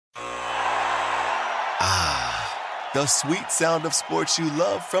The sweet sound of sports you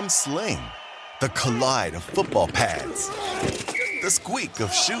love from Sling. The collide of football pads. The squeak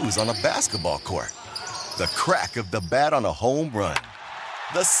of shoes on a basketball court. The crack of the bat on a home run.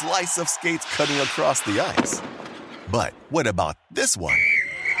 The slice of skates cutting across the ice. But what about this one?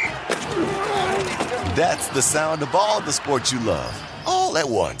 That's the sound of all the sports you love, all at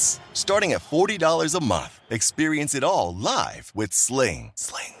once. Starting at $40 a month. Experience it all live with Sling.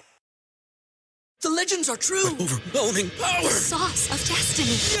 Sling. The legends are true. Overwhelming power! The sauce of destiny.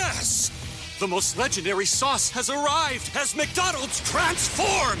 Yes! The most legendary sauce has arrived as McDonald's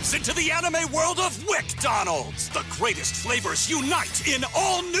transforms into the anime world of WickDonald's. The greatest flavors unite in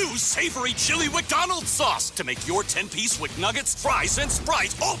all new savory chili McDonald's sauce to make your 10-piece Wick Nuggets, fries, and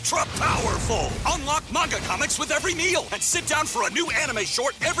Sprite ultra-powerful. Unlock manga comics with every meal and sit down for a new anime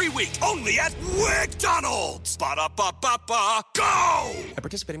short every week only at WickDonald's. Ba-da-ba-ba-ba, go! At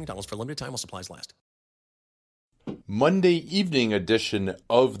participating McDonald's for a limited time while supplies last. Monday evening edition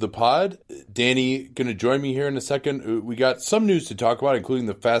of the pod. Danny going to join me here in a second. We got some news to talk about, including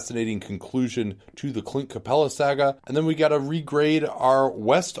the fascinating conclusion to the Clint Capella saga. And then we got to regrade our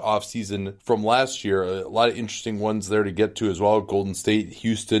West offseason from last year. A lot of interesting ones there to get to as well. Golden State,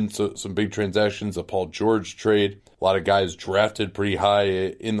 Houston, so some big transactions, a Paul George trade. A lot of guys drafted pretty high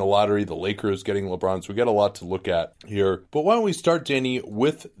in the lottery. The Lakers getting LeBron. So we got a lot to look at here. But why don't we start, Danny,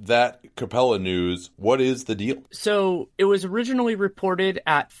 with that Capella news? What is the deal? So it was originally reported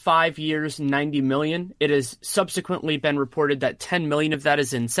at 5 years, $90 million. It has subsequently been reported that $10 million of that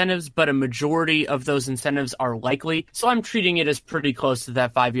is incentives, but a majority of those incentives are likely. So I'm treating it as pretty close to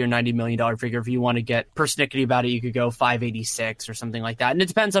that 5 year, $90 million figure. If you want to get persnickety about it, you could go 586 or something like that. And it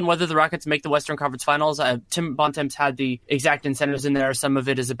depends on whether the Rockets make the Western Conference Finals. Tim Bontemps had the exact incentives in there. Some of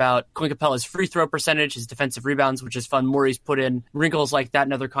it is about Clint Capella's free throw percentage, his defensive rebounds, which is fun. Morey's put in wrinkles like that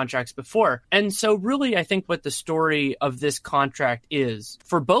in other contracts before. And so really, I think what the story of this contract is,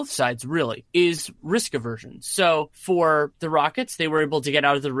 for both sides really, is risk aversion. So for the Rockets, they were able to get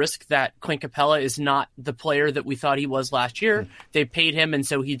out of the risk that Clint Capella is not the player that we thought he was last year. They paid him, and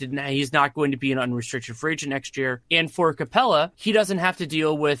so he's not going to be an unrestricted free agent next year. And for Capella, he doesn't have to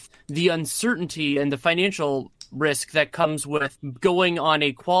deal with the uncertainty and the financial risk that comes with going on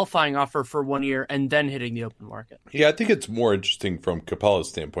a qualifying offer for 1 year and then hitting the open market. Yeah, I think it's more interesting from Capella's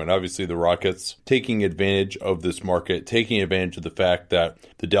standpoint. Obviously, the Rockets taking advantage of this market, taking advantage of the fact that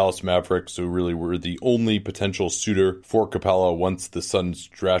the Dallas Mavericks, who really were the only potential suitor for Capella once the Suns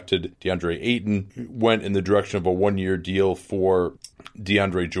drafted DeAndre Ayton, went in the direction of a 1 year deal for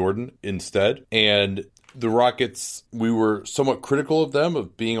DeAndre Jordan instead. And the Rockets, we were somewhat critical of them,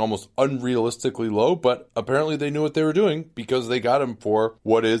 of being almost unrealistically low, but apparently they knew what they were doing because they got him for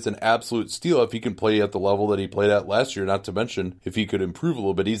what is an absolute steal if he can play at the level that he played at last year, not to mention if he could improve a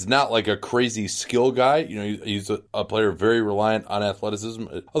little bit. He's not like a crazy skill guy. You know, he's a player very reliant on athleticism,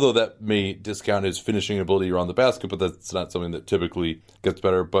 although that may discount his finishing ability around the basket, but that's not something that typically gets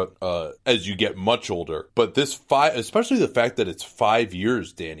better but as you get much older. But this especially the fact that it's 5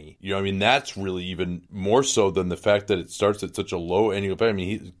 years, Danny, you know, I mean, that's really even more so than the fact that it starts at such a low annual pay. I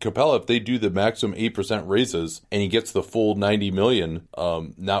mean, Capella, if they do the maximum 8% raises and he gets the full $90 million,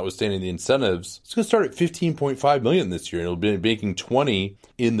 notwithstanding the incentives, it's going to start at $15.5 million this year, and it'll be making $20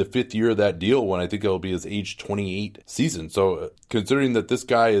 in the fifth year of that deal when I think it'll be his age 28 season. So considering that this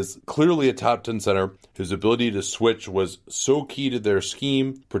guy is clearly a top 10 center, his ability to switch was so key to their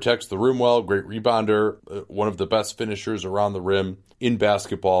scheme, protects the rim well, great rebounder, one of the best finishers around the rim in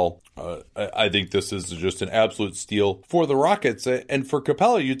basketball. I think this is just an absolute steal for the Rockets. And for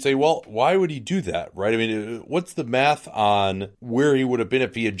Capella, you'd say, well, why would he do that, right? I mean, what's the math on where he would have been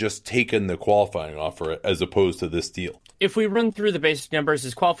if he had just taken the qualifying offer as opposed to this deal? If we run through the basic numbers,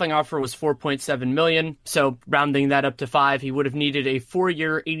 his qualifying offer was $4.7 million. So rounding that up to 5, he would have needed a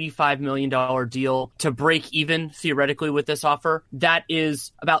 4-year, $85 million deal to break even theoretically with this offer. That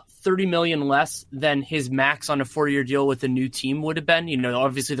is about $30 million less than his max on a 4-year deal with a new team would have been. You know,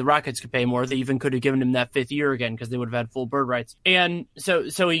 obviously the Rockets could pay more. They even could have given him that 5th year again because they would have had full bird rights. And so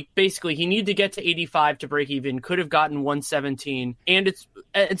he needed to get to 85 to break even, could have gotten 117. And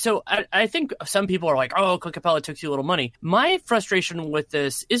so I think some people are like, oh, Clint Capella took too little money. My frustration with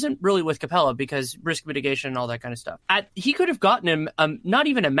this isn't really with Capella because risk mitigation and all that kind of stuff. He could have gotten him not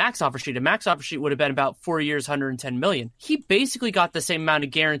even a max offer sheet. A max offer sheet would have been about 4 years, $110 million. He basically got the same amount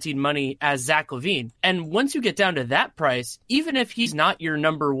of guaranteed money as Zach LaVine. And once you get down to that price, even if he's not your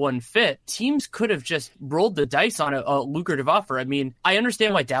number one fit, teams could have just rolled the dice on a lucrative offer. I mean, I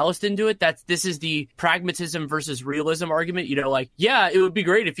understand why Dallas didn't do it. This is the pragmatism versus realism argument. You know, like, yeah, it would be be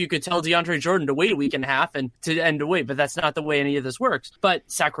great if you could tell DeAndre Jordan to wait a week and a half and to wait, but that's not the way any of this works. But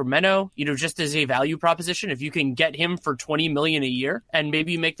Sacramento, just as a value proposition, if you can get him for $20 million a year and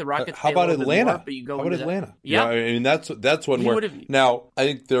maybe you make the Rockets how about Atlanta? More, but you go how about Atlanta? Yeah. I mean, that's one where now I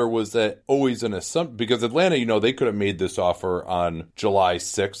think there was always an assumption because Atlanta, they could have made this offer on July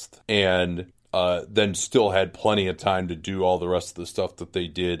 6th and then still had plenty of time to do all the rest of the stuff that they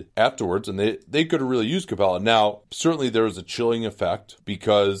did afterwards, and they could have really used Capella. Now, certainly there was a chilling effect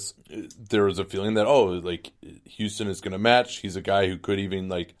because there was a feeling that, Houston is going to match. He's a guy who could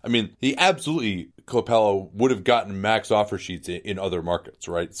even, he absolutely, Capella would have gotten max offer sheets in other markets,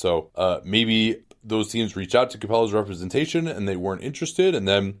 right? So maybe those teams reached out to Capella's representation and they weren't interested. And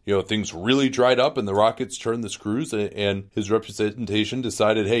then, things really dried up and the Rockets turned the screws and his representation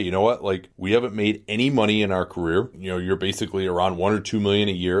decided, hey, you know what? We haven't made any money in our career. You're basically around $1 or $2 million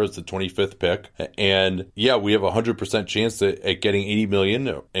a year as the 25th pick. And yeah, we have a 100% chance at getting $80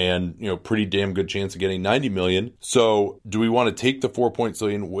 million and, pretty damn good chance of getting $90 million. So do we want to take the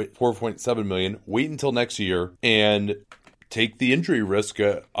 $4.7 million, wait until next year and take the injury risk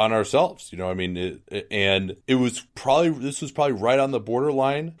on ourselves? And this was probably right on the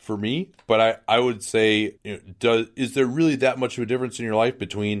borderline for me. But I would say, is there really that much of a difference in your life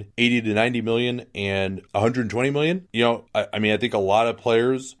between 80 to 90 million and 120 million? I think a lot of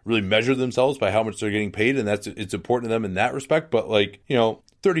players really measure themselves by how much they're getting paid, and it's important to them in that respect. But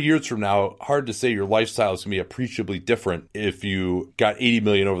 30 years from now, hard to say your lifestyle is going to be appreciably different if you got 80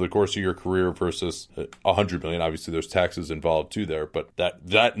 million over the course of your career versus 100 million. Obviously, there's taxes involved too there, but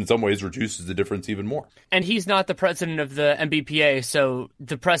that in some ways reduces the difference even more. And he's not the president of the NBPA, so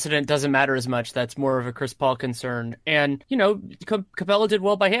the precedent doesn't matter as much. That's more of a Chris Paul concern. And, Capella did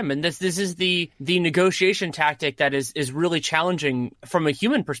well by him. And this is the negotiation tactic that is really challenging from a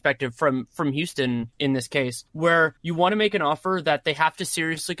human perspective from Houston in this case, where you want to make an offer that they have to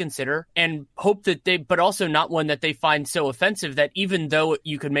seriously consider and hope that but also not one that they find so offensive that even though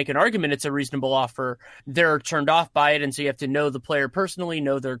you could make an argument it's a reasonable offer, they're turned off by it. And so you have to know the player personally,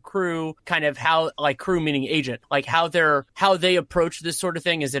 know their crew, kind of how, crew meaning agent, how they approach this sort of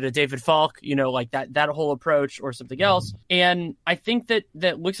thing. Is it a David Falk, that whole approach or something else? And I think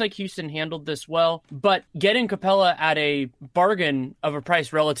that looks like Houston handled this well, but getting Capella at a bargain of a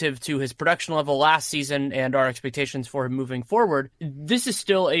price relative to his production level last season and our expectations for him moving forward, this is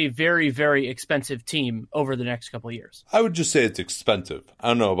still a very, very expensive team over the next couple of years. I would just say it's expensive. I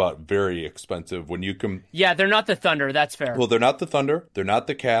don't know about very expensive when you can. Yeah, they're not the Thunder. That's fair. Well, they're not the Thunder. They're not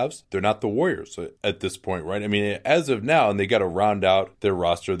the Cavs. They're not the Warriors at this point, right? As of now, and they got to round out their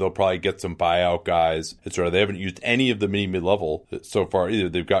roster. They'll probably get some buyout guys, etc. They haven't used any of the mid-level so far either.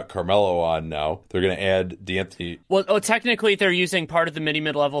 They've got Carmelo on now. They're going to add D'Anthony. Well, technically, they're using part of the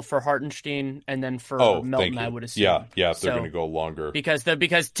mid-level for Hartenstein and then for Melton, I would assume. Yeah, if they're going to go longer. Because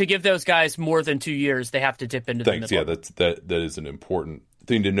to give those guys more than 2 years, they have to dip into the middle. Yeah, that is an important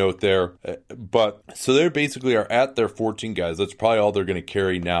thing to note there. But so they basically are at their 14 guys. That's probably all they're going to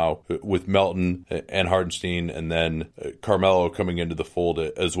carry now with Melton and Hartenstein and then Carmelo coming into the fold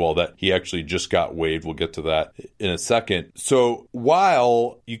as well. That he actually just got waived. We'll get to that in a second. So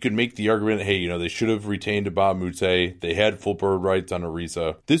while you can make the argument, hey, they should have retained Mbah a Moute, they had full bird rights on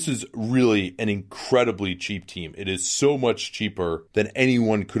Ariza. This is really an incredibly cheap team. It is so much cheaper than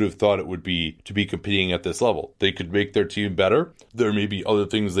anyone could have thought it would be to be competing at this level. They could make their team better. There may be other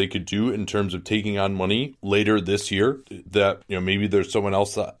things they could do in terms of taking on money later this year that, maybe there's someone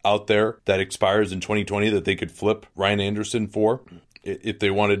else out there that expires in 2020 that they could flip Ryan Anderson for. If they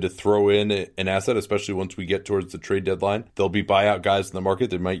wanted to throw in an asset, especially once we get towards the trade deadline, there'll be buyout guys in the market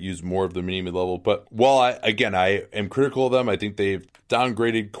that might use more of the mid-level. But while I am critical of them, I think they've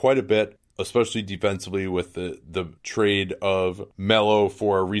downgraded quite a bit, especially defensively with the trade of Melo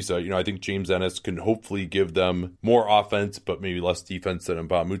for Ariza. I think James Ennis can hopefully give them more offense, but maybe less defense than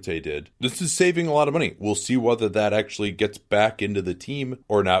Mbah a Moute did. This is saving a lot of money. We'll see whether that actually gets back into the team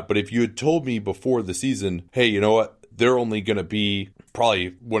or not. But if you had told me before the season, hey, you know what? They're only going to be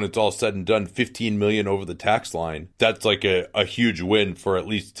probably, when it's all said and done, $15 million over the tax line. That's a huge win for at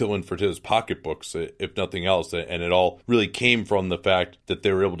least Tillman Fertitta's pocketbooks, if nothing else. And it all really came from the fact that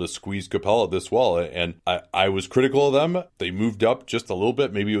they were able to squeeze Capella this well. And I was critical of them. They moved up just a little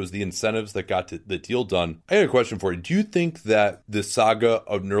bit. Maybe it was the incentives that got the deal done. I had a question for you. Do you think that the saga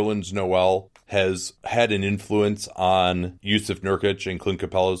of Nerlens Noel has had an influence on Jusuf Nurkic and Clint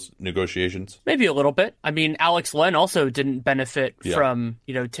Capella's negotiations? Maybe a little bit. Alex Len also didn't benefit from,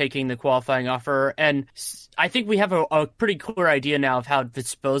 taking the qualifying offer. And I think we have a pretty clear idea now of how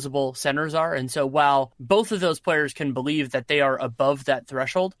disposable centers are. And so while both of those players can believe that they are above that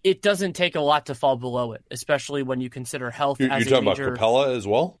threshold, it doesn't take a lot to fall below it, especially when you consider health as a major... You're talking about Capella as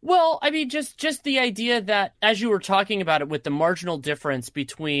well? Well, I mean, just the idea that, as you were talking about it, with the marginal difference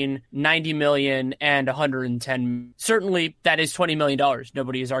between 90 million and 110, certainly that is $20 million.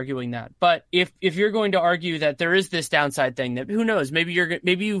 Nobody is arguing that. But if you're going to argue that there is this downside thing, that who knows,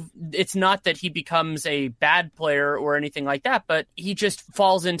 it's not that he becomes a bad player or anything like that, but he just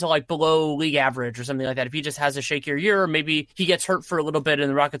falls into like below league average or something like that. If he just has a shakier year, or maybe he gets hurt for a little bit and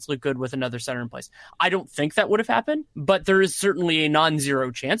the Rockets look good with another center in place. I don't think that would have happened, but there is certainly a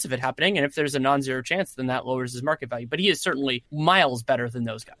non-zero chance of it happening. And if there's a non-zero chance, then that lowers his market value. But he is certainly miles better than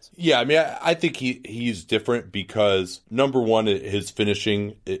those guys. Yeah, I mean, I think he's different because, number one, his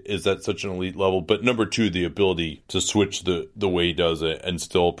finishing is at such an elite level, but number two, the ability to switch the way he does it and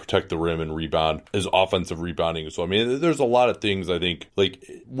still protect the rim and rebound, his offensive rebounding. So, I mean, there's a lot of things, I think,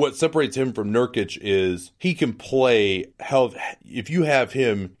 like what separates him from Nurkic is he can play, if you have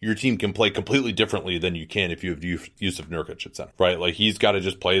him, your team can play completely differently than you can if you have Jusuf Nurkic at center, right? Like he's got to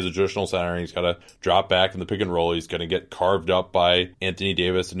just play as a traditional center, and he's got to drop back in the pick and roll. He's going to get carved up by Anthony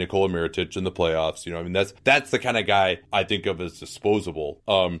Davis and Nikola Mirotic in the playoffs. I mean, that's the kind of guy I think of as disposable.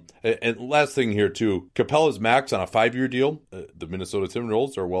 And last thing here too, Capella's max on a 5-year deal, the Minnesota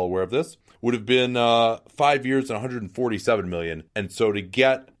Timberwolves are well aware of this, would have been 5 years and $147 million. And so to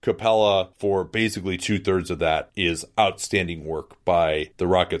get Capella for basically 2/3 of that is outstanding work by the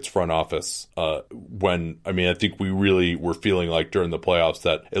Rockets front office. I think we really were feeling like during the playoffs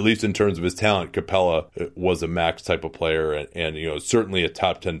that, at least in terms of his talent, Capella was a max type of player and certainly a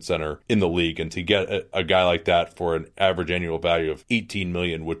top 10 center in the league. And to get a guy like that for an average annual value of $18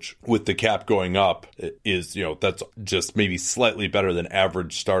 million, which with the cap going up is, that's just maybe slightly better than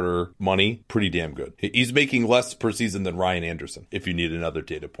average starter money. Pretty damn good. He's making less per season than Ryan Anderson, if you need another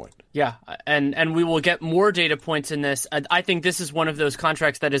data point. Yeah, and we will get more data points in this. I think this is one of those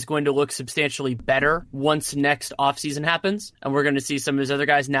contracts that is going to look substantially better once next offseason happens, and we're going to see some of those other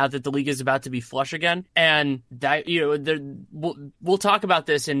guys now that the league is about to be flush again. And that we'll talk about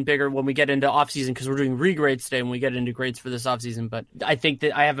this in bigger when we get into offseason, because we're doing regrades today when we get into grades for this offseason. But I think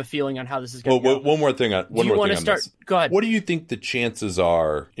that I have a feeling on how this is going to go. One more thing on this. Go ahead. What do you think the chances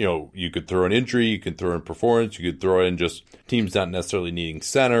are? You could throw an injury, you could throw in performance, you could throw in just teams not necessarily needing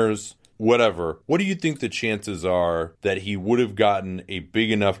centers, whatever. What do you think the chances are that he would have gotten a big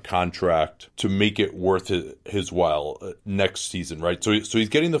enough contract to make it worth his while next season, right? So he's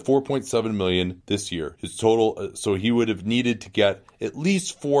getting the $4.7 million this year. His total, so he would have needed to get at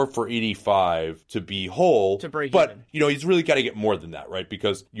least 4 for 85 to be whole. To break but, even. He's really got to get more than that, right?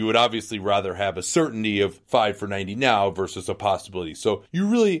 Because you would obviously rather have a certainty of 5 for 90 now versus a possibility. So you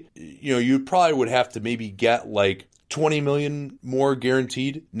really, you probably would have to maybe get like $20 million more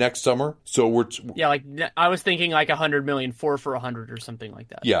guaranteed next summer. So I was thinking like $100 million, 4 for 100 or something like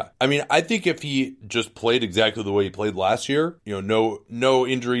that. Yeah. I mean, I think if he just played exactly the way he played last year, no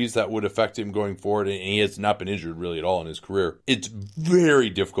injuries that would affect him going forward, and he has not been injured really at all in his career, it's very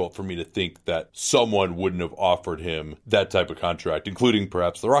difficult for me to think that someone wouldn't have offered him that type of contract, including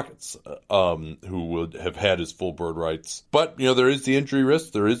perhaps the Rockets, who would have had his full bird rights. But, there is the injury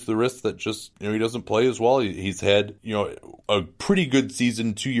risk. There is the risk that just, he doesn't play as well. He's had a pretty good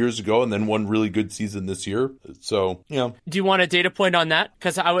season 2 years ago and then one really good season this year. So, Do you want a data point on that?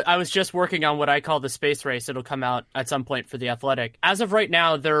 Because I was just working on what I call the space race. It'll come out at some point for The Athletic. As of right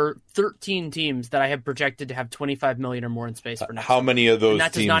now, there are 13 teams that I have projected to have $25 million or more in space for next year. How many of those and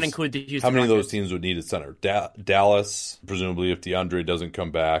that teams, does not include the Houston How many Rockets. of those teams would need a center? Dallas, presumably, if DeAndre doesn't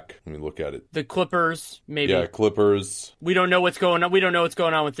come back. Let me look at it. The Clippers, maybe. Yeah, Clippers. We don't know what's going on. We don't know what's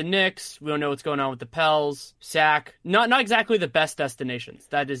going on with the Knicks. We don't know what's going on with the Pels. Sac. Not exactly the best destinations.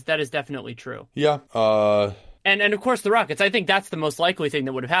 That is definitely true. Yeah. And of course the Rockets. I think that's the most likely thing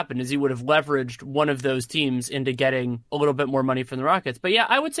that would have happened, is he would have leveraged one of those teams into getting a little bit more money from the Rockets. But yeah,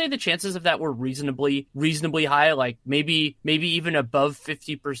 I would say the chances of that were reasonably high, like maybe even above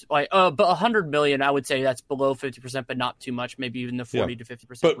 50%. Like but $100 million, I would say that's below 50%, but not too much. Maybe even the 40 to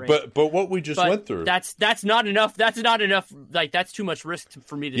 50% range. But what we just went through, that's not enough. That's not enough. Like that's too much risk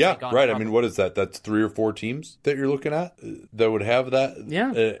for me to take on. Yeah, right. I mean, what is that? That's 3 or 4 teams that you're looking at that would have that.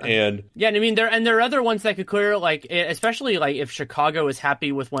 Yeah, and I mean there are other ones that could clear there, like, especially like if Chicago is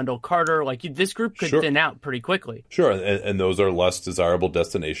happy with Wendell Carter, like this group could thin out pretty quickly. Sure, and those are less desirable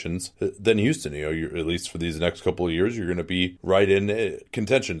destinations than Houston. You're, at least for these next couple of years, you're going to be right in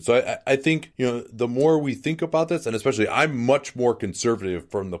contention. So I think, the more we think about this, and especially I'm much more conservative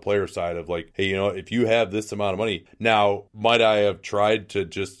from the player side of like, hey, if you have this amount of money, now might I have tried to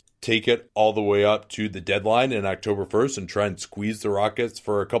just take it all the way up to the deadline in October 1st and try and squeeze the Rockets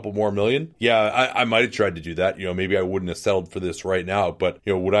for a couple more million? Yeah, I might have tried to do that. Maybe I wouldn't have settled for this right now, but,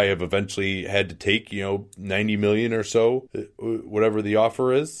 would I have eventually had to take, 90 million or so, whatever the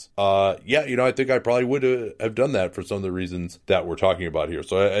offer is? Yeah, I think I probably would have done that for some of the reasons that we're talking about here.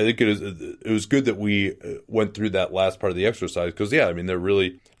 So I think it was good that we went through that last part of the exercise because, yeah, I mean, they're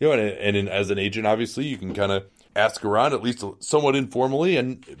really, and as an agent, obviously, you can kind of ask around, at least somewhat informally,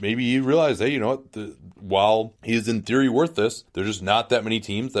 and maybe you realize, hey, while he is in theory worth this, there's just not that many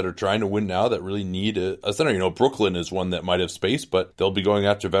teams that are trying to win now that really need a center. Brooklyn is one that might have space, but they'll be going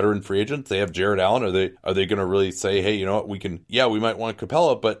after veteran free agents. They have Jared Allen. Are they going to really say, hey, we might want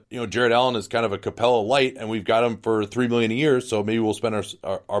Capella, but Jared Allen is kind of a Capella light, and we've got him for $3 million a year, so maybe we'll spend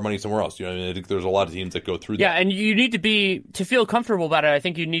our money somewhere else. I think there's a lot of teams that go through that. Yeah, and you need to feel comfortable about it. I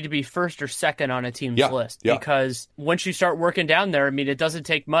think you need to be first or second on a team's list because once you start working down there, I mean, it doesn't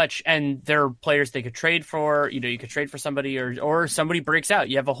take much, and there are players they could trade for. You could trade for somebody, or somebody breaks out.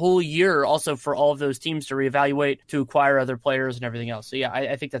 You have a whole year also for all of those teams to reevaluate, to acquire other players and everything else. So yeah,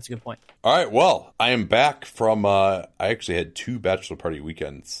 I think that's a good point. All right, well, I am back from. I actually had 2 bachelor party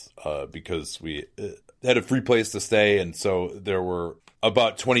weekends because we had a free place to stay, and so there were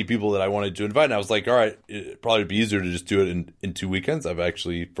about 20 people that I wanted to invite, and I was like, all right, it'd probably be easier to just do it in 2 weekends. I've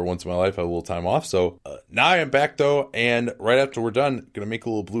actually, for once in my life, had a little time off. So now I am back, though, and right after we're done, going to make a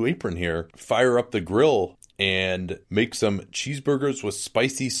little Blue Apron here, fire up the grill, and make some cheeseburgers with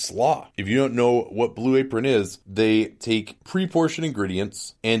spicy slaw. If you don't know what Blue Apron is, they take pre-portioned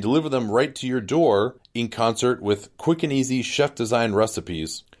ingredients and deliver them right to your door in concert with quick and easy chef-designed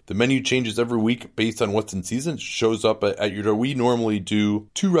recipes. The menu changes every week based on what's in season. It shows up at your door. We normally do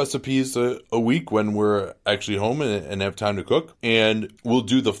 2 recipes a week when we're actually home and have time to cook. And we'll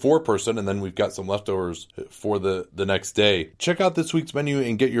do the 4-person, and then we've got some leftovers for the next day. Check out this week's menu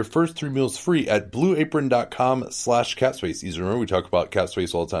and get your first 3 meals free at blueapron.com/capspace. Easy to remember, we talk about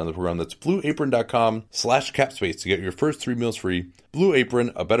Capspace all the time in the program. That's blueapron.com/capspace to get your first 3 meals free. Blue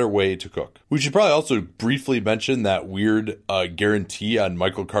Apron, a better way to cook. We should probably also briefly mention that weird guarantee on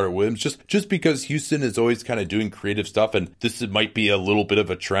Michael Carter-Williams, just because Houston is always kind of doing creative stuff, and this might be a little bit of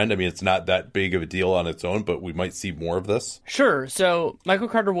a trend. I mean, it's not that big of a deal on its own, but we might see more of this. Sure. So Michael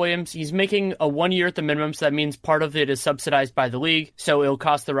Carter-Williams, he's making a 1 year at the minimum, so that means part of it is subsidized by the league. So it'll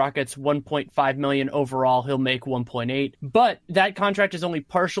cost the Rockets $1.5 million overall. He'll make $1.8. But that contract is only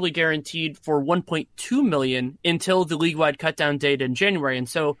partially guaranteed for $1.2 million until the league-wide cutdown date in January. And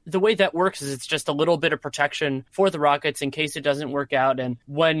so the way that works is it's just a little bit of protection for the Rockets in case it doesn't work out. And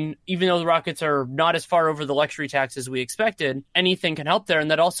even though the Rockets are not as far over the luxury tax as we expected, anything can help there.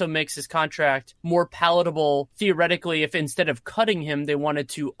 And that also makes his contract more palatable theoretically. If instead of cutting him, they wanted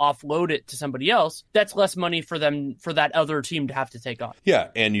to offload it to somebody else, that's less money for them, for that other team to have to take on. Yeah,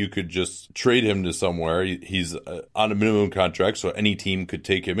 and you could just trade him to somewhere. He's on a minimum contract, so any team could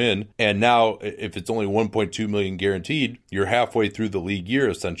take him in. And now, if it's only $1.2 million guaranteed, you're halfway through the league year,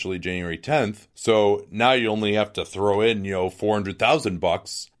 essentially January 10th. So now you only have to throw in,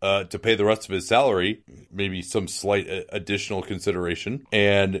 $400,000 to pay the rest of his salary, maybe some slight additional consideration,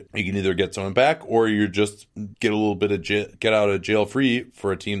 and you can either get someone back or you just get a little bit of get out of jail free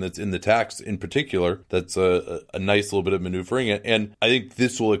for a team that's in the tax in particular. That's a nice little bit of maneuvering. And I think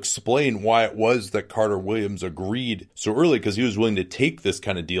this will explain why it was that Carter-Williams agreed so early, because he was willing to take this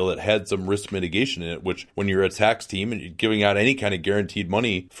kind of deal that had some risk mitigation in it, which when you're a tax team and you're giving out any kind of guaranteed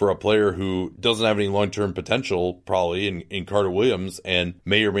money for a player who doesn't have any long-term potential probably in Carter-Williams and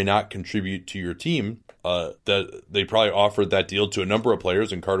may or may not contribute to your team, that they probably offered that deal to a number of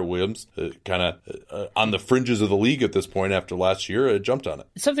players, and Carter-Williams kind of on the fringes of the league at this point after last year jumped on it.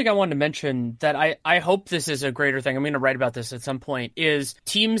 Something I wanted to mention that I hope this is a greater thing, I'm going to write about this at some point, is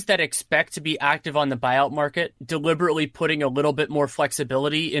teams that expect to be active on the buyout market deliberately putting a little bit more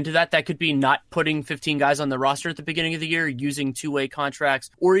flexibility into that. That could be not putting 15 guys on the roster at the beginning of the year, using two-way contracts,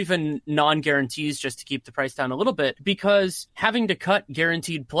 or even non-guarantees just to keep the price down a little bit, because having to cut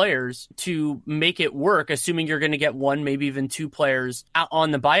guaranteed players to make it work work, assuming you're going to get one, maybe even two players out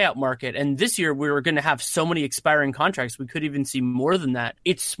on the buyout market. And this year we were going to have so many expiring contracts, we could even see more than that.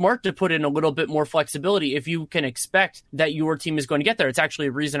 It's smart to put in a little bit more flexibility if you can expect that your team is going to get there. It's actually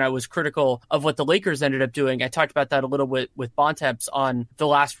a reason I was critical of what the Lakers ended up doing. I talked about that a little bit with Bontemps on the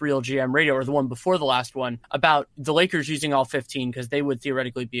last Real GM radio, or the one before the last one, about the Lakers using all 15 because they would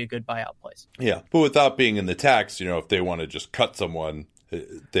theoretically be a good buyout place. Yeah, but without being in the tax, if they want to just cut someone,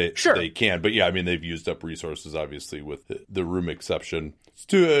 they can. But yeah, I mean, they've used up resources, obviously, with the room exception. Let's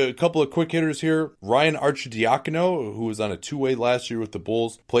do a couple of quick hitters here. Ryan Arcidiacono, who was on a two-way last year with the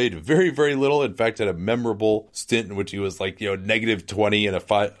Bulls, played very, very little. In fact, had a memorable stint in which he was negative 20 in a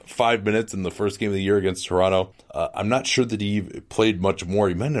five minutes in the first game of the year against Toronto. I'm not sure that he played much more.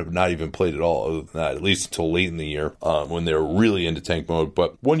 He might have not even played at all, other than that, at least until late in the year when they were really into tank mode.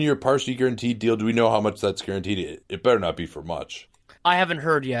 But 1 year partially guaranteed deal. Do we know how much that's guaranteed? It better not be for much. I haven't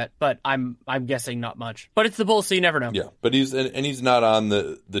heard yet, but I'm guessing not much. But it's the Bulls, so you never know. Yeah, but he's not on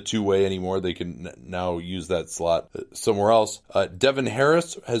the two-way anymore. They can now use that slot somewhere else. Devin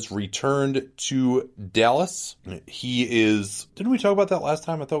Harris has returned to Dallas. He is. Didn't we talk about that last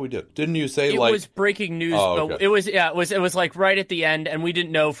time? I thought we did. Didn't you say it was breaking news? Okay. But it was like right at the end, and we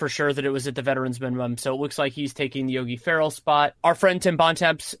didn't know for sure that it was at the veterans minimum. So it looks like he's taking the Yogi Ferrell spot. Our friend Tim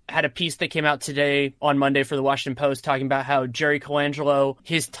Bontemps had a piece that came out today on Monday for the Washington Post talking about how Jerry Colangelo,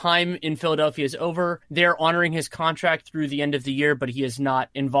 his time in Philadelphia is over. They're honoring his contract through the end of the year, but he is not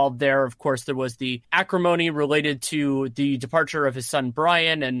involved there. Of course, there was the acrimony related to the departure of his son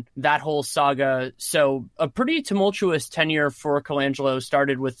Brian and that whole saga. So a pretty tumultuous tenure for Colangelo.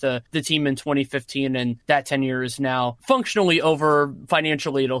 Started with the team in 2015, and that tenure is now functionally over.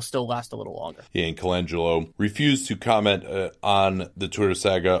 Financially, it'll still last a little longer. Yeah, and Colangelo refused to comment on the Twitter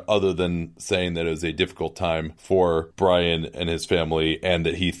saga, other than saying that it was a difficult time for Brian and his family, and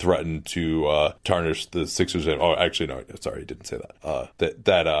that he threatened to tarnish the Sixers. Oh, actually, no, sorry, he didn't say that.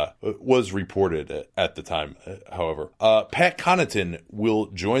 That was reported at the time, however. Pat Connaughton will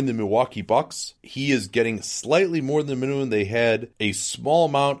join the Milwaukee Bucks. He is getting slightly more than the minimum. They had a small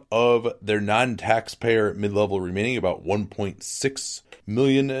amount of their non-taxpayer mid-level remaining, about $1.6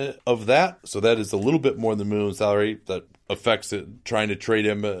 million of that. So that is a little bit more than the minimum salary. That affects it, trying to trade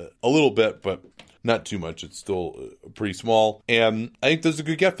him a little bit, but not too much. It's still pretty small. And I think this is a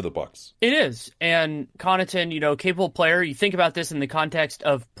good get for the Bucks. It is. And Connaughton, capable player. You think about this in the context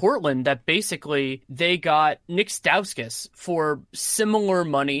of Portland, that basically they got Nick Stauskas for similar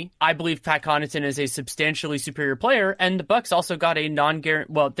money. I believe Pat Connaughton is a substantially superior player. And the Bucks also got a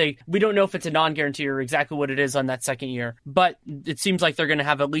non-guarantee. Well, we don't know if it's a non-guarantee or exactly what it is on that second year, but it seems like they're going to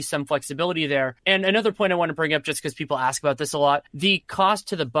have at least some flexibility there. And another point I want to bring up, just because people ask about this a lot, the cost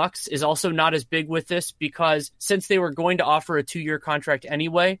to the Bucks is also not as big with this, because since they were going to offer a 2-year contract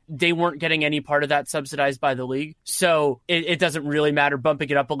anyway, they weren't getting any part of that subsidized by the league. So it doesn't really matter. Bumping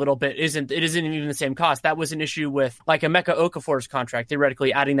it up a little bit isn't even the same cost. That was an issue with like Emeka Okafor's contract.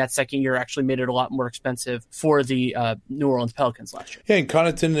 Theoretically, adding that second year actually made it a lot more expensive for the New Orleans Pelicans last year. Yeah, and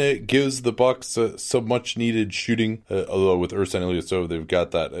Connaughton gives the Bucks some much needed shooting, although with Ersan Ilyasova, they've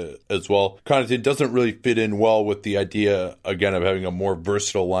got that as well. Connaughton doesn't really fit in well with the idea, again, of having a more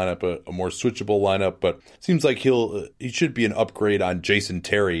versatile lineup, a more switchable lineup, but seems like he should be an upgrade on Jason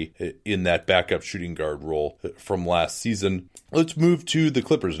Terry in that backup shooting guard role from last season. Let's move to the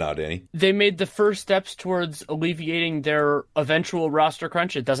Clippers now, Danny. They made the first steps towards alleviating their eventual roster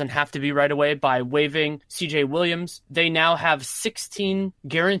crunch. It doesn't have to be right away, by waiving CJ Williams. They now have 16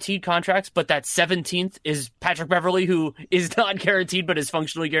 guaranteed contracts, but that 17th is Patrick Beverley, who is not guaranteed but is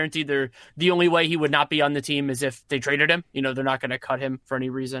functionally guaranteed. The only way he would not be on the team is if they traded him. They're not going to cut him for any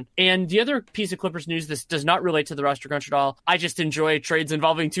reason. And the other piece of Clippers news, this does not relate to the roster crunch at all. I just enjoy trades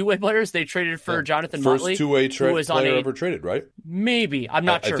involving two-way players. They traded for Jonathan Motley. First two-way player ever traded, right? Maybe. I'm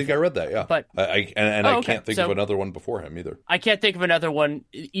not sure. I think I read that, yeah. But I can't think of another one before him either. I can't think of another one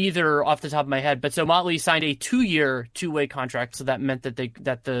either off the top of my head. But so Motley signed a 2-year two-way contract, so that meant that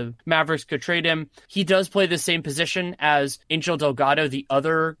the Mavericks could trade him. He does play the same position as Angel Delgado, the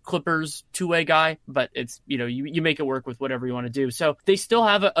other Clippers two-way guy, but it's, you make it work with whatever you want to do. So they still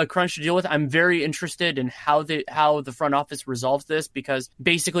have a crunch to deal with. I'm very interested in how the front office resolves this, because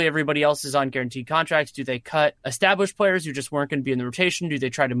basically everybody else is on guaranteed contracts. Do they cut established players who just weren't going to be in the rotation? Do they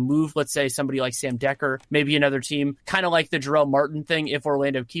try to move, let's say, somebody like Sam Decker, maybe another team, kind of like the Jarrell Martin thing? If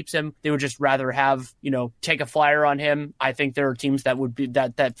Orlando keeps him, they would just rather have, take a flyer on him. I think there are teams that would be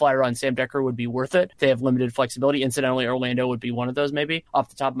that flyer on Sam Decker would be worth it. They have limited flexibility. Incidentally, Orlando would be one of those, maybe off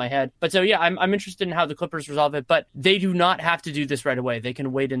the top of my head. But so, yeah, I'm interested in how the Clippers resolve it, but they do not have to do this right away. They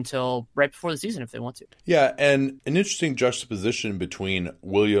can wait until right before before the season if they want to. Yeah, and an interesting juxtaposition between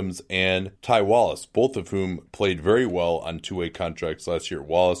Williams and Ty Wallace, both of whom played very well on two-way contracts last year.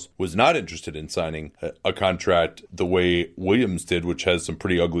 Wallace was not interested in signing a contract the way Williams did, which has some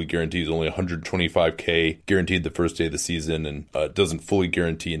pretty ugly guarantees, only $125K guaranteed the first day of the season and doesn't fully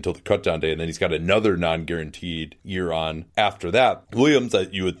guarantee until the cutdown day, and then he's got another non-guaranteed year on after that. Williams,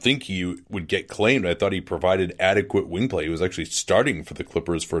 you would think he would get claimed. I thought he provided adequate wing play. He was actually starting for the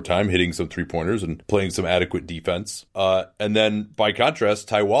Clippers for a time, hitting some three-pointers and playing some adequate defense. And then, by contrast,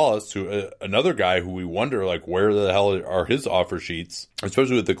 Ty Wallace, who another guy who we wonder, like, where the hell are his offer sheets,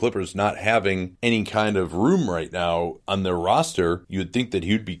 especially with the Clippers not having any kind of room right now on their roster. You would think that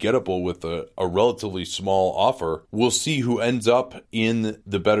he would be gettable with a relatively small offer. We'll see who ends up in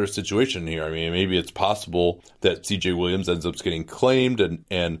the better situation here. I mean, maybe it's possible that CJ Williams ends up getting claimed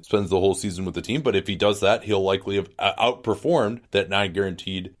and spends the whole season with the team, but if he does that, he'll likely have outperformed that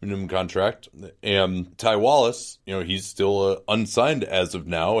non-guaranteed minimum contract. And Ty Wallace, he's still unsigned as of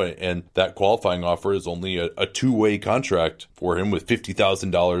now, and that qualifying offer is only a two-way contract for him with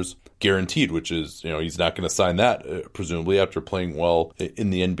 $50,000 guaranteed, which is, he's not going to sign that, presumably, after playing well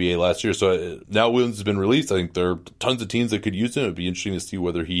in the NBA last year. So now Williams has been released. I think there are tons of teams that could use him. It'd be interesting to see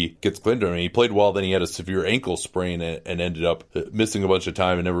whether he gets claimed. I mean, he played well, then he had a severe ankle sprain and ended up missing a bunch of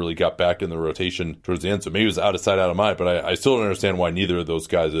time and never really got back in the rotation towards the end. So maybe it was out of sight, out of mind, but I still don't understand why neither of those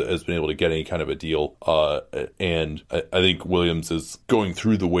guys has been able to get any kind of a deal. And I think Williams is going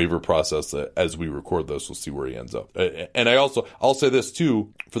through the waiver process as we record this. We'll see where he ends up. And I'll say this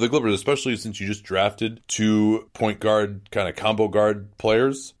too, for the Clippers, especially since you just drafted two point guard, kind of combo guard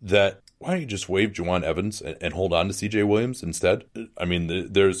players, that why don't you just waive Juwan Evans and hold on to CJ Williams instead? I mean,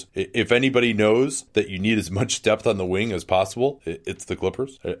 if anybody knows that you need as much depth on the wing as possible, it's the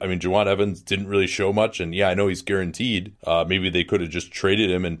Clippers. I mean, Juwan Evans didn't really show much, and yeah, I know he's guaranteed. Maybe they could have just traded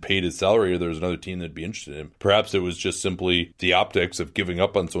him and paid his salary, or there was another team that'd be interested in him. Perhaps it was just simply the optics of giving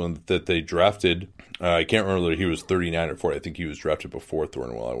up on someone that they drafted. I can't remember whether he was 39 or 40. I think he was drafted before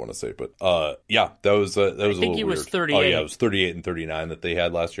Thornwell, I want to say. But yeah, that was a little weird. I think he was 38. Oh yeah, it was 38 and 39 that they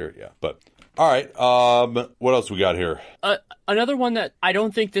had last year. Yeah, but all right. What else we got here? Another one that I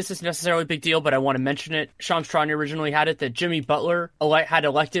don't think this is necessarily a big deal, but I want to mention it. Shams Charania originally had it, that Jimmy Butler had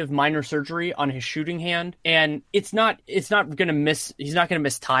elective minor surgery on his shooting hand, and he's not going to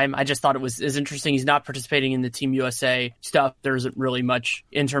miss time. I just thought it was interesting. He's not participating in the Team USA stuff. There isn't really much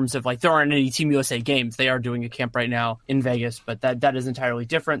in terms of, like, there aren't any Team USA games. They are doing a camp right now in Vegas, but that is entirely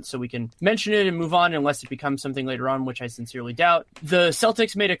different. So we can mention it and move on unless it becomes something later on, which I sincerely doubt. The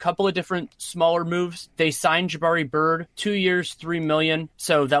Celtics made a couple of different smaller moves. They signed Jabari Bird, 2 years, $3 million.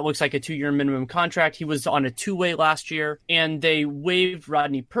 So that looks like a 2-year minimum contract. He was on a two-way last year, and they waived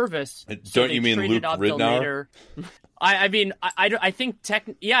Rodney Purvis. Don't you mean Luke Ridnour? I think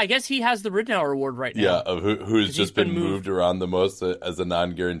I guess he has the Ridnour Award right now. Yeah, of who's just been moved around the most as a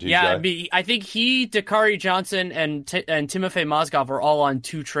non-guaranteed guy. Yeah, I think he, Dakari Johnson, and Timofey Mozgov are all on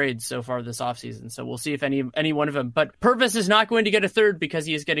 2 trades so far this offseason. So we'll see if any one of them. But Purvis is not going to get a third because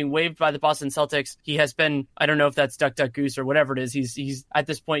he is getting waived by the Boston Celtics. He has been, I don't know if that's Duck Duck Goose or whatever it is. He's at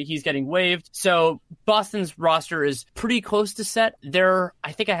this point, he's getting waived. So Boston's roster is pretty close to set.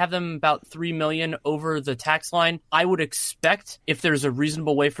 I think I have them about $3 million over the tax line. I would expect, if there's a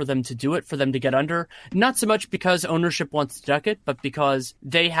reasonable way for them to do it, for them to get under, not so much because ownership wants to duck it, but because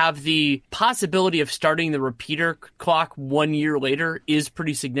they have the possibility of starting the repeater clock 1 year later is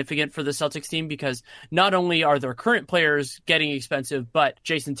pretty significant for the Celtics team, because not only are their current players getting expensive, but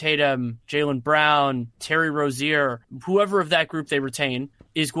Jason Tatum, Jaylen Brown, Terry Rozier, whoever of that group they retain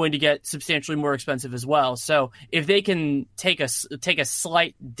is going to get substantially more expensive as well. So if they can take a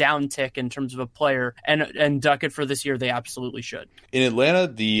slight downtick in terms of a player and duck it for this year, they absolutely should. In Atlanta,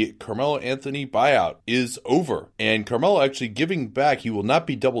 the Carmelo Anthony buyout is over, and Carmelo actually giving back. He will not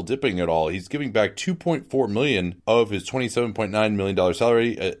be double dipping at all. He's giving back $2.4 million of his $27.9 million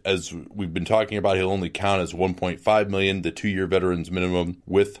salary. As we've been talking about, he'll only count as $1.5 million, the 2-year veterans minimum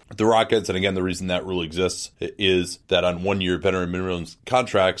with the Rockets. And again, the reason that rule exists is that on 1-year veteran minimums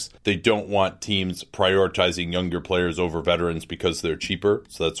contracts, they don't want teams prioritizing younger players over veterans because they're cheaper.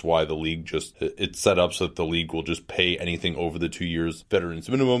 So that's why the league it's set up so that the league will just pay anything over the 2 years veterans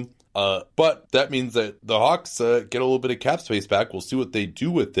minimum. But that means that the Hawks get a little bit of cap space back. We'll see what they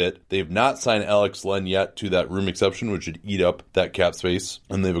do with it. They have not signed Alex Len yet to that room exception, which would eat up that cap space.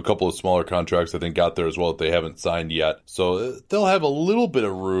 And they have a couple of smaller contracts, I think, out there as well that they haven't signed yet. So they'll have a little bit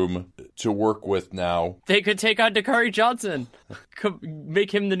of room to work with now. They could take on Dakari Johnson,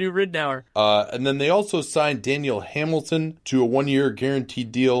 make him the new Ridnour. And then they also signed Daniel Hamilton to a 1-year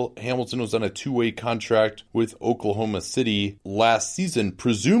guaranteed deal. Hamilton was on a 2-way contract with Oklahoma City last season.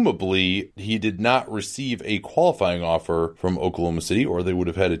 Presumably, he did not receive a qualifying offer from Oklahoma City, or they would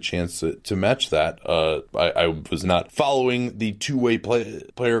have had a chance to match that. I was not following the 2-way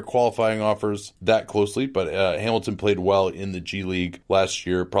player qualifying offers that closely, but Hamilton played well in the G League last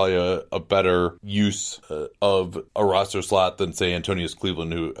year. Probably a better use of a roster slot than, say, Antonius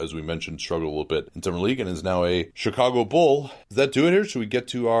Cleveland, who, as we mentioned, struggled a little bit in Summer League and is now a Chicago Bull. Does that do it here? Should we get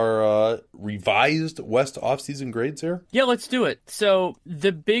to our revised West offseason grades here? Yeah, let's do it. So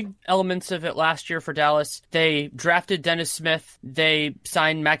the big elements of it last year for Dallas, they drafted Dennis Smith, they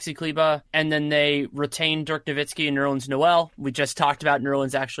signed Maxi Kleber, and then they retained Dirk Nowitzki and Nerlens Noel. We just talked about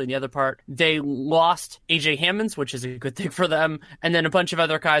Nerlens actually in the other part. They lost AJ Hammonds, which is a good thing for them, and then a bunch of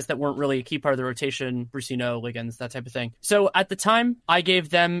other guys that weren't really a key part of the rotation, Brusino, Liggins, that type of thing. So at the time, I gave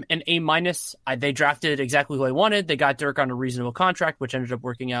them an A-. They drafted exactly who I wanted. They got Dirk on a reasonable contract, which ended up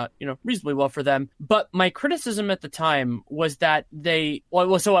working out, reasonably well for them. But my criticism at the time was that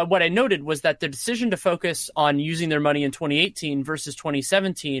what I noted was that the decision to focus on using their money in 2018 versus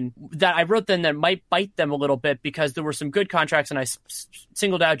 2017, that I wrote then that might bite them a little bit because there were some good contracts, and I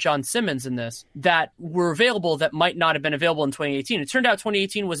singled out John Simmons in this, that were available that might not have been available in 2018. It turned out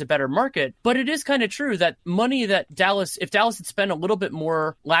 2018 was a better market, but it is kind of true that money that if Dallas had spent a little bit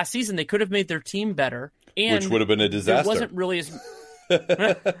more last season, they could have made their team better. And which would have been a disaster. It wasn't really as...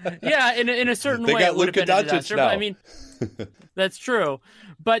 yeah, in a certain way, it would have been a disaster. Now. But, I mean, that's true.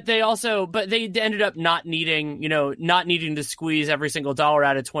 But they ended up not needing to squeeze every single dollar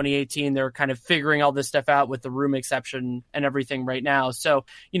out of 2018. They're kind of figuring all this stuff out with the room exception and everything right now. So,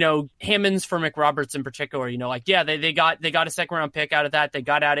 Hammonds for McRoberts in particular, they got a second round pick out of that. They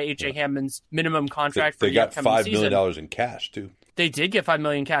got out of AJ Hammonds' minimum contract. They got $5 million in cash too. They did get $5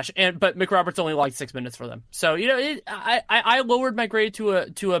 million cash, but McRoberts only logged 6 minutes for them. So I lowered my grade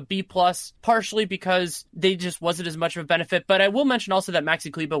to a B+, partially because they just wasn't as much of a benefit. But I will mention also that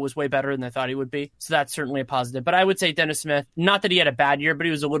Maxi Kleber was way better than I thought he would be, so that's certainly a positive. But I would say Dennis Smith, not that he had a bad year, but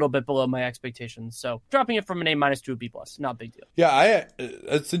he was a little bit below my expectations. So dropping it from an A- to a B+, not a big deal. Yeah,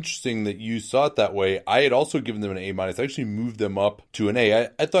 it's interesting that you saw it that way. I had also given them an A-. I actually moved them up to an A.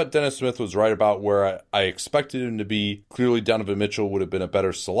 I thought Dennis Smith was right about where I expected him to be. Clearly, Donovan Mitchell would have been a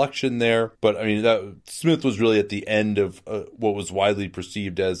better selection there, but I mean, Smith was really at the end of what was widely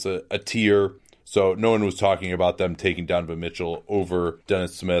perceived as a tier. So no one was talking about them taking Donovan Mitchell over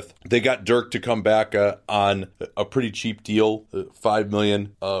Dennis Smith. They got Dirk to come back on a pretty cheap deal, $5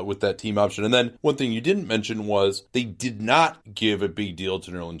 million with that team option. And then one thing you didn't mention was they did not give a big deal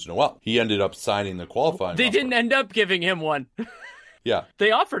to Nerlens Noel. He ended up signing the qualifying offer. Didn't end up giving him one. Yeah. They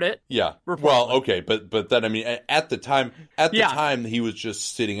offered it. Yeah. Well, okay, but then I mean at the time he was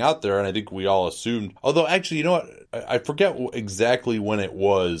just sitting out there, and I think we all assumed, although actually, you know what? I forget exactly when it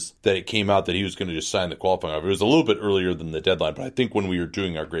was that it came out that he was going to just sign the qualifying offer. It was a little bit earlier than the deadline, but I think when we were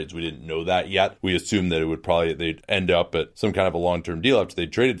doing our grades, we didn't know that yet. We assumed that they'd end up at some kind of a long-term deal after they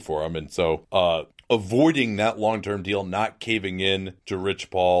traded for him, and so avoiding that long-term deal, not caving in to Rich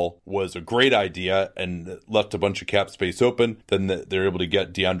Paul was a great idea and left a bunch of cap space open. Then they're able to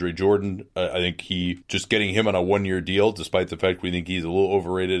get DeAndre Jordan. I think getting him on a 1-year deal, despite the fact we think he's a little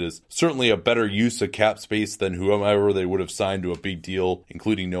overrated, is certainly a better use of cap space than whomever they would have signed to a big deal,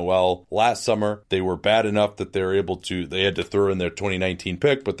 including Noel. Last summer, they were bad enough that they had to throw in their 2019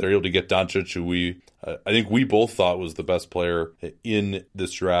 pick, but they're able to get Doncic, who I think we both thought was the best player in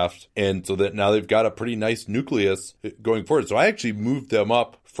this draft. And so that now they've got a pretty nice nucleus going forward. So I actually moved them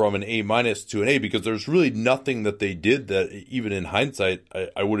up from an A- to an A because there's really nothing that they did that, even in hindsight,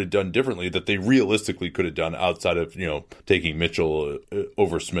 I would have done differently that they realistically could have done outside of, taking Mitchell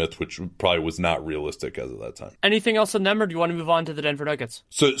over Smith, which probably was not realistic as of that time. Anything else on them, or do you want to move on to the Denver Nuggets?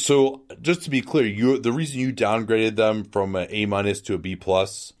 So just to be clear, the reason you downgraded them from an A- to a B+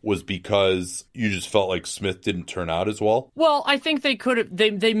 was because you just felt like Smith didn't turn out as well? Well, I think they could have.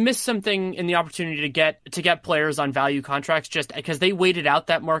 They missed something in the opportunity to get players on value contracts just because they waited out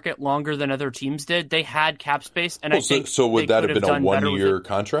that market longer than other teams did. They had cap space, and I think so. Would that have been a 1-year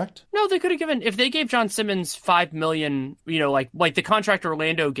contract? No, they could have given, if they gave John Simmons $5 million, like the contract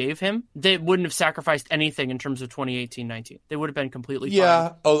Orlando gave him, they wouldn't have sacrificed anything in terms of 2018-19. They would have been completely fine.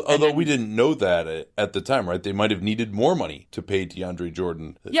 Yeah, although we didn't know that at the time, right? They might have needed more money to pay DeAndre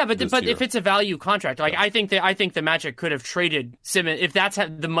Jordan. Yeah, but if it's a value contract, I think the Magic could have traded Simmons if that's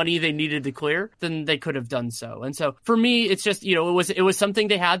the money they needed to clear. Then they could have done so. And so for me, it's just it was something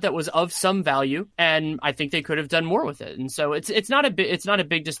they had that was of some value, and I think they could have done more with it. And so it's not a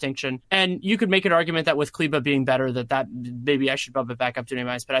big distinction. And you could make an argument that with Kleba being better, that maybe I should bump it back up to an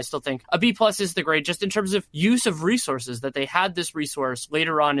A-, but I still think a B+ is the grade, just in terms of use of resources, that they had this resource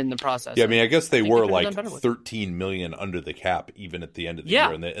later on in the process. Yeah, I mean, I guess they were like $13 million under the cap even at the end of the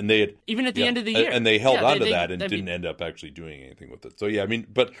year, and they had even at the end of the year, and they held on to that and didn't end up actually doing anything with it. So yeah, I mean,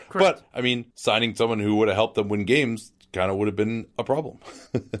 but I mean, signing someone who would have helped them win games kind of would have been a problem.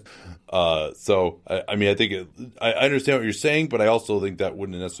 So I mean, I think I understand what you're saying, but I also think that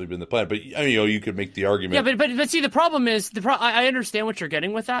wouldn't have necessarily been the plan. But I mean, you could make the argument. Yeah, but see, the problem is I understand what you're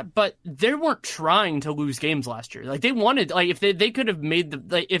getting with that, but they weren't trying to lose games last year. Like, they wanted, like, if they could have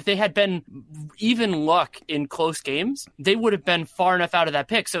made if they had been even luck in close games, they would have been far enough out of that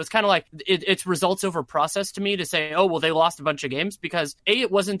pick. So it's kind of like it's results over process to me to say, oh well, they lost a bunch of games because A, it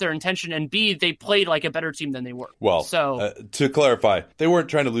wasn't their intention, and B, they played like a better team than they were. Well, so to clarify, they weren't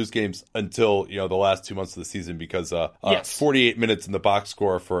trying to lose games until the last 2 months of the season, because 48 minutes in the box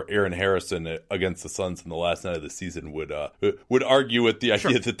score for Aaron Harrison against the Suns in the last night of the season would argue with the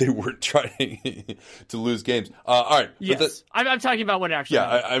idea that they weren't trying to lose games. All right, yes, I'm talking about what actually.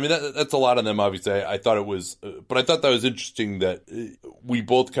 Yeah, I mean that's a lot on them. Obviously, I thought it was, but I thought that was interesting that we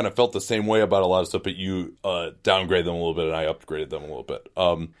both kind of felt the same way about a lot of stuff, but you downgraded them a little bit and I upgraded them a little bit.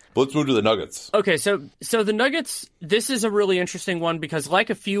 But let's move to the Nuggets. Okay, so the Nuggets, this is a really interesting one because, like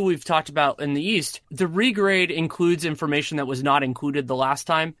a few we've talked about in the East, the regrade includes information that was not included the last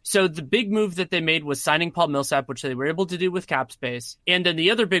time. So the big move that they made was signing Paul Millsap, which they were able to do with cap space. And then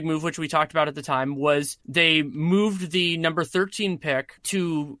the other big move, which we talked about at the time, was they moved the number 13 pick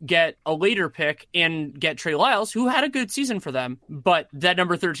to get a later pick and get Trey Lyles, who had a good season for them. But that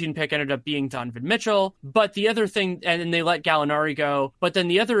number 13 pick ended up being Donovan Mitchell. But the other thing, and they let Gallinari go. But then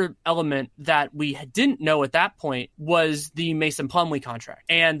the other element that we didn't know at that point was the Mason Plumlee contract.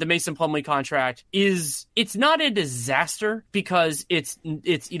 And the Mason Plumlee contract it's not a disaster because it's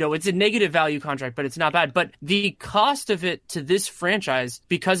a negative value contract, but it's not bad. But the cost of it to this franchise,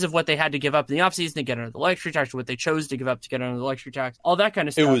 because of what they had to give up in the offseason to get under the luxury tax, or what they chose to give up to get under the luxury tax, all that kind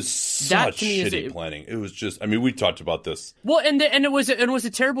of stuff. It was such shitty planning. It was just, I mean, we talked about this. Well, and it was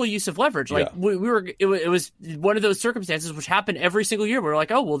a terrible use of leverage. Like, it was one of those circumstances which happen every single year. We're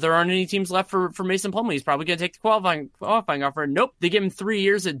like, oh, well, there aren't any teams left for Mason Plumlee. He's probably going to take the qualifying offer. Nope. They give him 3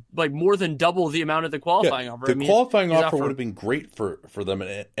 years at like more than double the amount of the qualifying offer. The qualifying offer would have been great for them.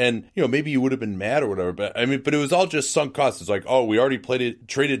 And maybe you would have been mad or whatever. But I mean, but it was all just sunk costs. It's like, oh, we already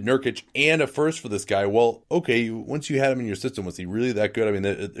traded Nurkic and a first for this guy. Well, okay, once you had him in your system, was he really that good? I mean,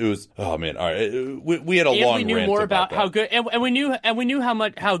 it was, oh man, all right. We had a long rant. We knew more about how good, and we knew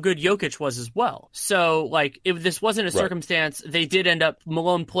how good Jokic was as well. So like, if this wasn't a circumstance, they did end up,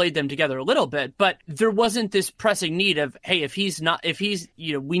 Malone played them together a little bit, but there wasn't this pressing need of, hey,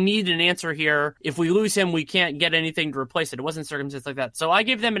 we need an answer here. If we lose him, we can't get anything to replace it. It wasn't circumstances like that. So I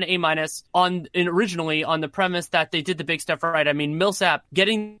gave them an A- originally on the premise that they did the big stuff right. I mean, Millsap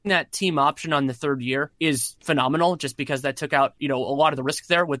getting that team option on the third year is phenomenal, just because that took out, a lot of the risk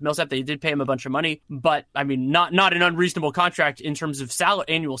there with Millsap. They did pay him a bunch of money, but I mean, not an unreasonable contract in terms of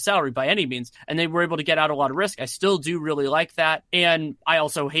annual salary by any means. And they were able to get out a lot of risk. I still do really like that. And I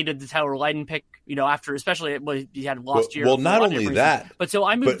also hated the Tyler Lydon pick, after, especially what he had last year. Well, not only that, but so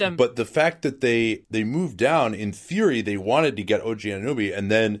I moved them. But the fact that they moved down, in theory, they wanted to get OG Anunoby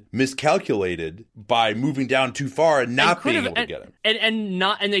and then miscalculated by moving down too far and not being able to get him.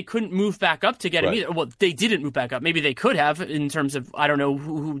 And they couldn't move back up to get him either. Well, they didn't move back up. Maybe they could have, in terms of, I don't know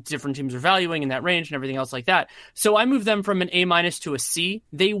who different teams are valuing in that range and everything else like that. So I moved them from an A- to a C.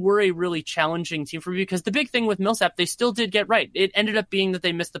 They were a really challenging team for me, because the big thing with Millsap, they still did get right. It ended up being that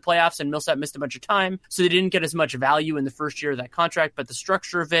they missed the playoffs and Millsap missed a bunch of time, so they didn't get as much value in the first year of that contract. But the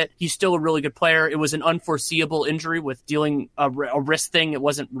structure of it, he's still a really good player. It was an unforeseeable injury with dealing a wrist thing. It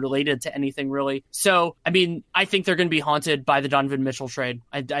wasn't related to anything really. So, I mean, I think they're going to be haunted by the Donovan Mitchell trade.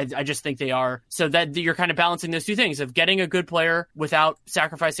 I just think they are. So that you're kind of balancing those two things of getting a good player without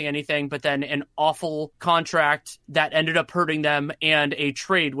sacrificing anything, but then an awful contract that ended up hurting them, and a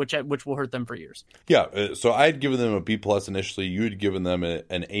trade which will hurt them for years. Yeah. So I'd given them a B+ initially. You had given them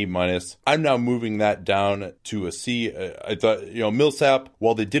an A-. I'm now moving that down to a C. I thought, Millsap,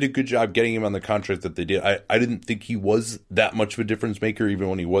 while they did a good job getting him on the contract that they did, I didn't think he was that much of a difference maker, even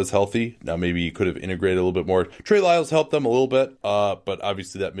when he was healthy. Now, maybe he could have integrated a little bit more. Trey Lyles helped them a little bit, but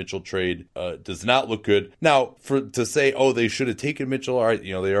obviously that Mitchell trade does not look good. Now, to say, oh, they should have taken Mitchell, all right,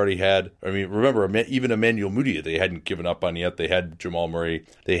 they already had, I mean, remember, even Emmanuel Mudiay, they hadn't given up on yet. They had Jamal Murray.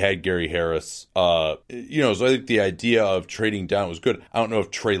 They had Gary Harris. So I think the idea of trading down was good. I don't know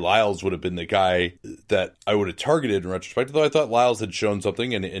if Trey Lyles would have been the guy that I would have targeted in retrospect, though I thought Lyles had shown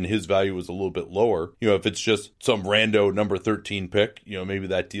something and his value was a little bit lower. If it's just some rando number 13 pick, maybe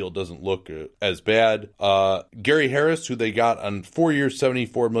that deal doesn't look as bad. Gary Harris, who they got on 4 years,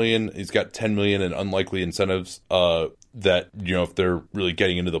 $74 million. He's got $10 million in unlikely incentives. That, if they're really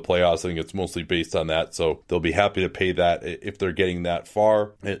getting into the playoffs, I think it's mostly based on that. So they'll be happy to pay that if they're getting that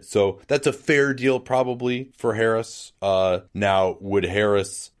far. So that's a fair deal probably for Harris. Now, would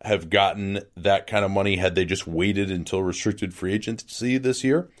Harris have gotten that kind of money had they just waited until restricted free agency this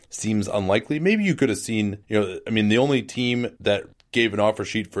year? Seems unlikely. Maybe you could have seen, the only team that gave an offer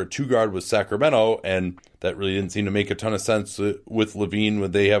sheet for a 2-guard was Sacramento, and that really didn't seem to make a ton of sense with Levine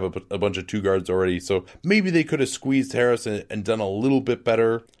when they have a bunch of 2 guards already. So maybe they could have squeezed Harris and done a little bit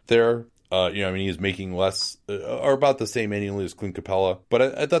better there. He's making less or about the same annually as Clint Capella.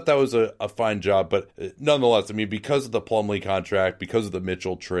 But I thought that was a fine job. But nonetheless, because of the Plumlee contract, because of the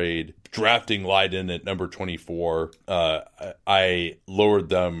Mitchell trade, drafting Leiden at number 24, I lowered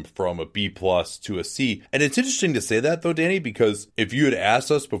them from a B+ to a C. And it's interesting to say that, though, Danny, because if you had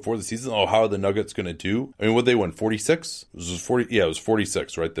asked us before the season, how are the Nuggets going to do? What they won, 46? It was 40. Yeah, it was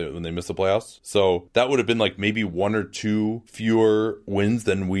 46, right, when they missed the playoffs. So that would have been like maybe 1 or 2 fewer wins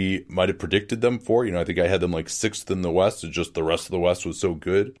than we might have predicted them for. I think I had them like 6th in the West. It's just the rest of the West was so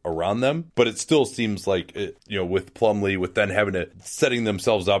good around them. But it still seems like, with Plumlee, with then setting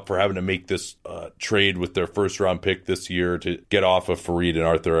themselves up for having to make this trade with their first round pick this year to get off of Fareed and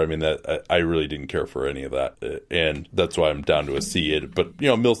Arthur. That I really didn't care for any of that. And that's why I'm down to a C. But,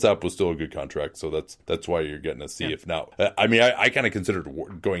 Millsap was still a good contract. So that's why you're getting a C. Yeah. If not, I kind of considered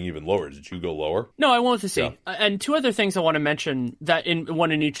going even lower. Did you go lower? No, I went with a C. Yeah. And 2 other things I want to mention that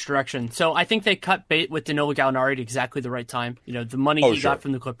one in each direction. So I think they cut bait with Danilo Gallinari at exactly the right time. The money he got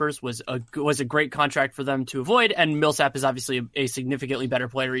from the Clippers was a great contract for them to avoid. And Millsap is obviously a significantly better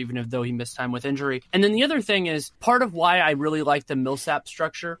player, even though he missed time with injury. And then the other thing is, part of why I really like the Millsap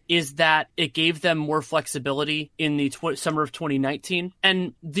structure is that it gave them more flexibility in the summer of 2019.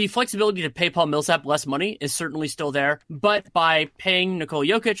 And the flexibility to pay Paul Millsap less money is certainly still there. But by paying Nikola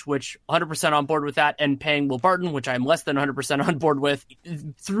Jokic, which 100% on board with that, and paying Will Barton, which I'm less than 100% on board with,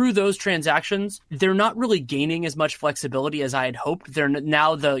 through those transactions, they're not really gaining as much flexibility as I had hoped. They're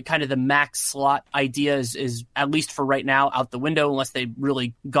now the kind of the max slot idea is at least for right now out the window, unless they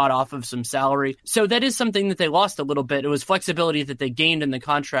really got off of some salary. So that is something that they lost a little bit. It was flexibility that they gained in the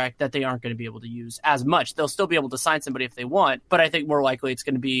contract that they aren't going to be able to use as much. They'll still be able to sign somebody if they want, but I think more likely it's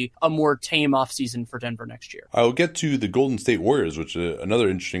going to be a more tame offseason for Denver next year. I'll get to the Golden State Warriors, which is another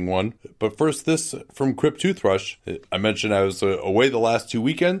interesting one. But first, this from Quip Toothbrush. I mentioned I was away the last 2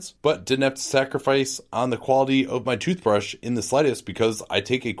 weekends, but didn't have to sacrifice on the quality of my toothbrush in the slightest because I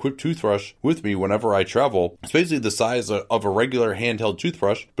take a Quip toothbrush with me whenever I travel. It's basically the size of a regular handheld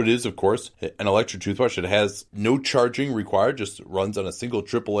toothbrush, but it is, of course, an electric toothbrush. It has no charging required, just runs on a single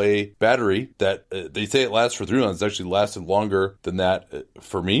AAA battery that they say it lasts for 3 months. It actually lasted longer than that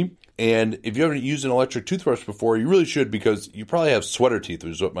for me. And if you haven't used an electric toothbrush before, you really should, because you probably have sweater teeth,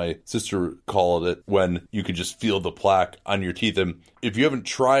 which is what my sister called it, when you could just feel the plaque on your teeth. And if you haven't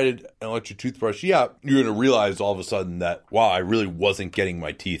tried an electric toothbrush yet, you're going to realize all of a sudden that, wow, I really wasn't getting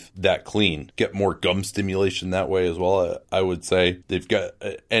my teeth that clean. Get more gum stimulation that way as well, I would say. They've got,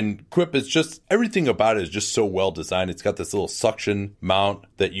 and Quip is just, everything about it is just so well designed. It's got this little suction mount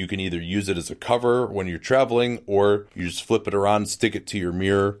that you can either use it as a cover when you're traveling, or you just flip it around, stick it to your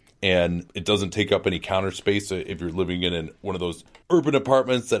mirror, and it doesn't take up any counter space if you're living in one of those urban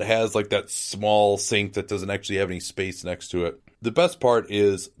apartments that has like that small sink that doesn't actually have any space next to it. The best part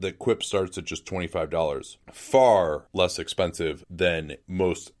is that Quip starts at just $25, far less expensive than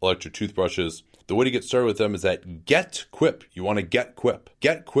most electric toothbrushes. The way to get started with them is at Get Quip. You want to get Quip.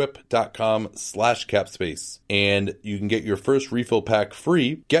 GetQuip.com/capspace. And you can get your first refill pack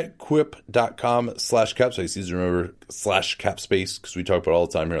free. GetQuip.com/capspace. Easy to remember /capspace because we talk about it all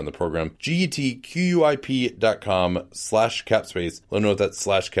the time here on the program. GetQuip.com/capspace. Let them know that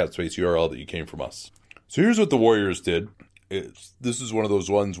 /capspace URL that you came from us. So here's what the Warriors did. This is one of those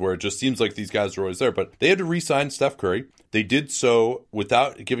ones where it just seems like these guys are always there, but they had to re-sign Steph Curry. They did so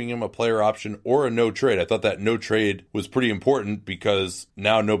without giving him a player option or a no trade. I thought that no trade was pretty important because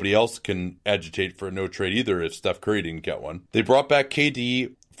now nobody else can agitate for a no trade either if Steph Curry didn't get one. They brought back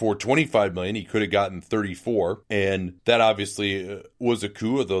KD for $25 million. He could have gotten $34, and that obviously was a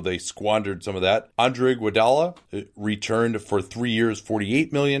coup, although they squandered some of that. Andre Iguodala returned for 3 years,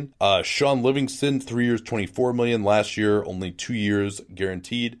 $48 million. Sean Livingston, 3 years, $24 million. Last year, only 2 years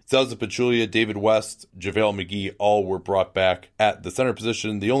guaranteed. Zaza Pachulia, David West, JaVale McGee, all were brought back at the center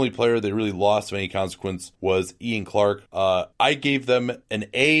position. The only player that really lost of any consequence was Ian Clark. I gave them an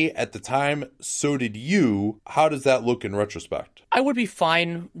A at the time. So did you. How does that look in retrospect? I would be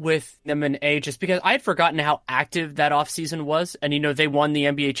fine with them an A just because I had forgotten how active that offseason was. And, they won the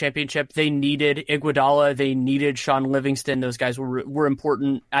NBA championship. They needed Iguodala. They needed Sean Livingston. Those guys were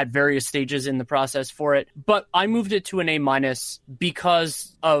important at various stages in the process for it. But I moved it to an A-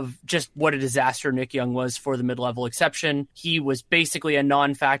 because of just what a disaster Nick Young was for the mid-level exception. He was basically a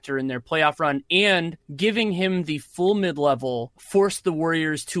non-factor in their playoff run, and giving him the full mid-level forced the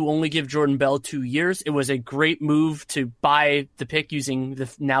Warriors to only give Jordan Bell 2 years. It was a great move to buy the pick using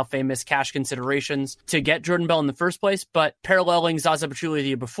the now famous cash considerations to get Jordan Bell in the first place, but paralleling Zaza Pachulia the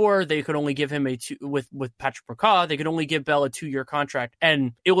year before, they could only give him with Patrick Pourquoi, they could only give Bell a 2-year contract,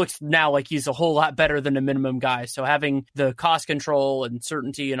 and it looks now like he's a whole lot better than a minimum guy. So having the cost control and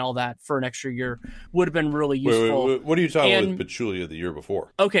certainty and all that for an extra year would have been really useful. Wait. What are you talking with Pachulia the year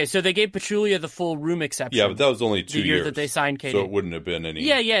before? Okay, so they gave Pachulia the full room exception. Yeah, but that was only 2 years. The year that they signed KD. So it wouldn't have been any...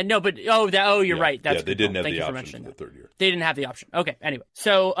 Yeah, but you're right. That's they didn't have the option for the third year. They didn't have the option. Okay, anyway.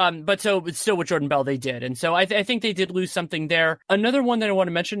 So, but still with Jordan Bell, they did. And so I think they did lose something there. Another one that I want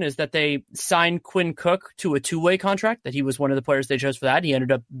to mention is that they signed Quinn Cook to a 2-way contract, that he was one of the players they chose for that. He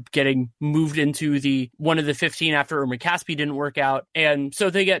ended up getting moved into one of the 15 after Irma Caspi didn't work out. And so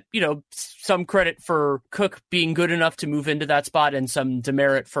they get, some credit for Cook being good enough to move into that spot and some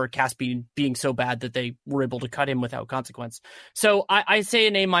demerit for Caspi being so bad that they were able to cut him without consequence. So I say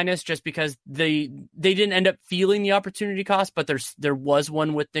an A- just because they didn't end up feeling the opportunity cost, but there was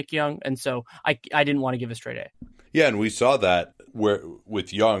one with Nick Young, and so I didn't want to give a straight A. Yeah, and we saw that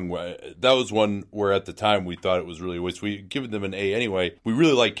with Young. That was one where at the time we thought it was really a waste. We given them an A anyway. We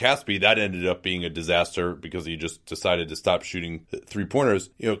really liked Caspi. That ended up being a disaster because he just decided to stop shooting 3-pointers.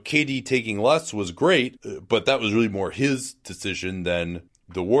 KD taking less was great, but that was really more his decision than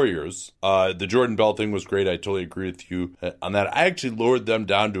the Warriors. The Jordan Bell thing was great. I totally agree with you on that. I actually lowered them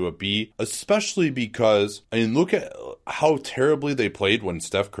down to a B, especially because, look at how terribly they played when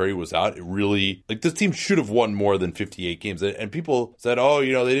Steph Curry was out. It really, this team should have won more than 58 games. And people said, they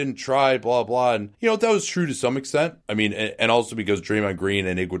didn't try, blah, blah. And, that was true to some extent. And also because Draymond Green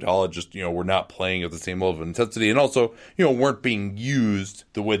and Iguodala just, were not playing at the same level of intensity. And also, weren't being used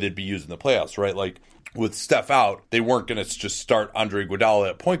the way they'd be used in the playoffs, right? With Steph out, they weren't going to just start Andre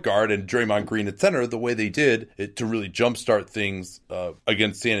Iguodala at point guard and Draymond Green at center the way they did to really jumpstart things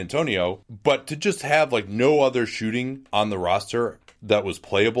against San Antonio. But to just have no other shooting on the roster that was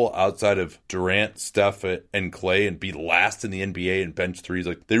playable outside of Durant, Steph, and Clay, and be last in the NBA and bench threes,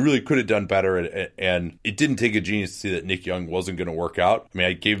 they really could have done better. And it didn't take a genius to see that Nick Young wasn't going to work out.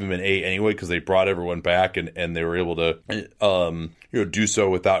 I gave him an A anyway because they brought everyone back and they were able to do so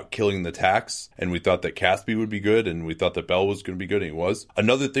without killing the tax. And we thought that Caspi would be good, and we thought that Bell was going to be good, and he was.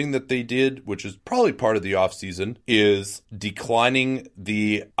 Another thing that they did, which is probably part of the offseason, is declining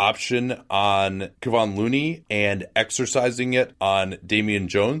the option on Kevon Looney and exercising it on Damian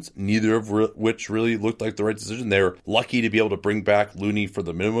Jones, neither of which really looked like the right decision. They were lucky to be able to bring back Looney for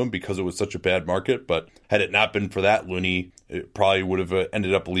the minimum because it was such a bad market, but had it not been for that, Looney probably would have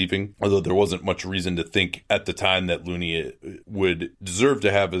ended up leaving, although there wasn't much reason to think at the time that Looney would deserve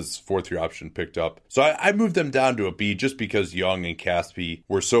to have his fourth-year option picked up. So I moved them down to a B just because Young and Caspi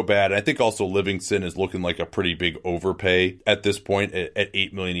were so bad. I think also Livingston is looking like a pretty big overpay at this point at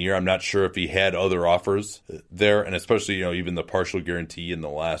 $8 million a year. I'm not sure if he had other offers there, and especially, even the partial guarantee in the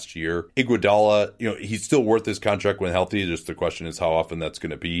last year. Iguodala, he's still worth his contract when healthy. Just the question is how often that's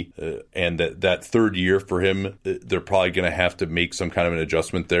going to be. And that third year for him, they're probably going to have to make some kind of an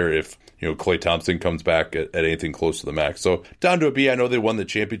adjustment there if Klay Thompson comes back at anything close to the max. So down to a B. I know they won the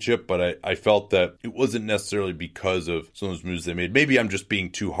championship, but I felt that it wasn't necessarily because of some of those moves they made. Maybe I'm just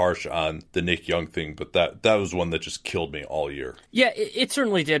being too harsh on the Nick Young thing, but that was one that just killed me all year. Yeah, it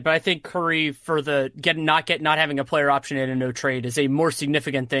certainly did. But I think Curry for the not having a player option in a no trade is a more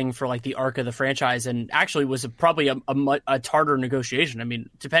significant thing for the arc of the franchise, and actually was probably a harder negotiation.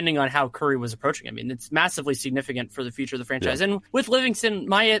 Depending on how Curry was approaching, it's massively significant for the future of the franchise. Yeah. And with Livingston,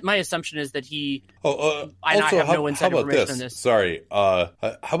 my assumption is that he. I have no inside information on this. Sorry. How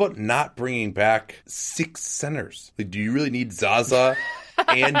about not bringing back 6 centers? Do you really need Zaza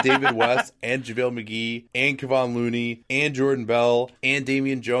and David West and JaVale McGee and Kevon Looney and Jordan Bell and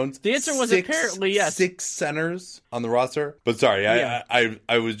Damian Jones. The answer was apparently yes. 6 centers on the roster. But sorry,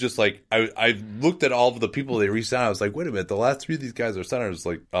 I was just like, I looked at all of the people they re-signed. I was like, wait a minute, the last 3 of these guys are centers.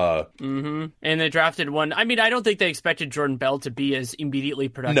 Like, And they drafted one. I mean, I don't think they expected Jordan Bell to be as immediately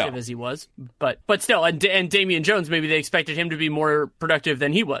productive as he was. But still, and Damian Jones, maybe they expected him to be more productive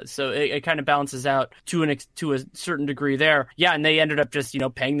than he was. So it kind of balances out to a certain degree there. Yeah, and they ended up just,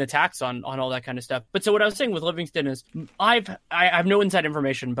 paying the tax on all that kind of stuff. But so what I was saying with Livingston is I have no inside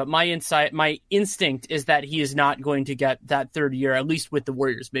information, but my instinct is that he is not going to get that third year, at least with the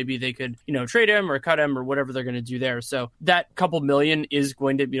Warriors. Maybe they could, trade him or cut him or whatever they're going to do there. So that couple million is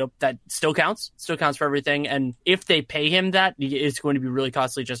going to, that still counts for everything. And if they pay him that, it's going to be really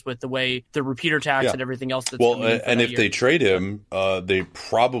costly just with the way the repeater tax and everything else. That's and if they trade him, they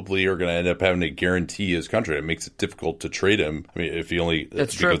probably are going to end up having to guarantee his contract. It makes it difficult to trade him. I mean, if he only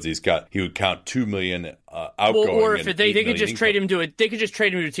that's because true. He would count $2 million outgoing. Or if they could just trade him to it, they could just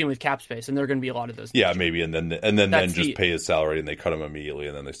trade him to a team with cap space, and there are going to be a lot of those. Yeah, maybe, and then just pay his salary, and they cut him immediately,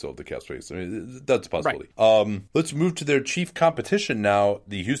 and then they still have the cap space. I mean, that's a possibility. Right. Let's move to their chief competition now.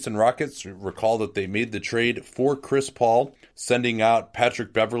 The Houston Rockets. Recall that they made the trade for Chris Paul, sending out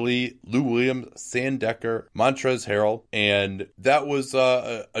Patrick Beverley, Lou Williams, Sandecker, Montrezl Harrell, and that was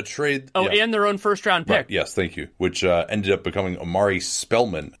a trade. Oh, and their own first-round pick. Right, yes, thank you. Which ended up becoming Amari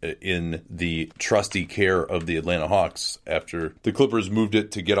Spellman in the trusty care of the Atlanta Hawks after the Clippers moved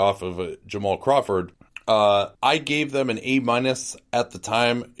it to get off of Jamal Crawford. I gave them an A- at the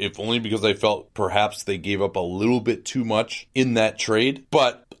time, if only because I felt perhaps they gave up a little bit too much in that trade.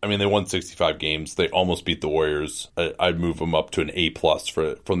 But I mean, they won 65 games. They almost beat the Warriors. I'd move them up to an A+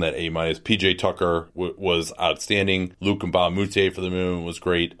 from that A-. PJ Tucker was outstanding. Luke Mbah-a-Moute for the moment was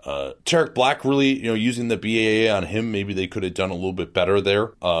great. Tarek Black really, using the BAA on him, maybe they could have done a little bit better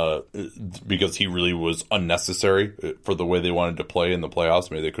there because he really was unnecessary for the way they wanted to play in the playoffs.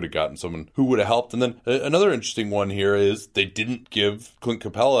 Maybe they could have gotten someone who would have helped. And then another interesting one here is they didn't give Clint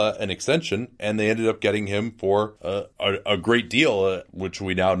Capella an extension, and they ended up getting him for a great deal, which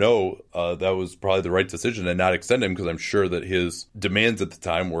we now know that was probably the right decision and not extend him, because I'm sure that his demands at the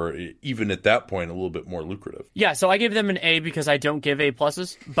time were, even at that point, a little bit more lucrative. Yeah, so I gave them an A because I don't give A+,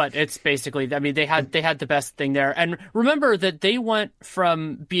 but it's basically, I mean, they had the best thing there. And remember that they went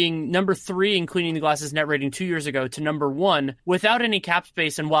from being number 3 in Cleaning the Glasses net rating 2 years ago to number 1 without any cap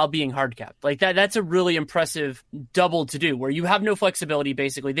space and while being hard capped. Like that's a really impressive double to do, where you have no flexibility,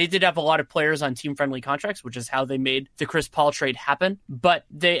 basically. They did have a lot of players on team-friendly contracts, which is how they made the Chris Paul trade happen, but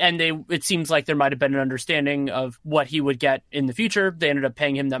it seems like there might have been an understanding of what he would get in the future. They ended up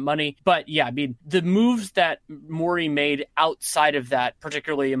paying him that money. But yeah, I mean, the moves that Morey made outside of that,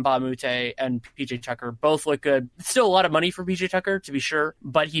 particularly in Mbah-a-Moute and PJ Tucker, both look good. Still a lot of money for PJ Tucker, to be sure,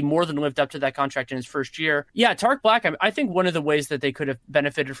 but he more than lived up to that contract in his first year. Yeah, Tarek Black, I think one of the ways that they could have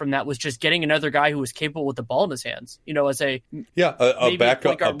benefited from that was just getting another guy who was capable with the ball in his hands, as a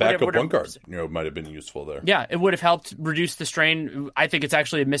backup point guard, might have been useful there. Yeah, it would have helped reduce the strain. I think it's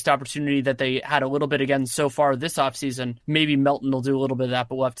actually a missed opportunity that they had a little bit again so far this offseason. Maybe Melton will do a little bit of that,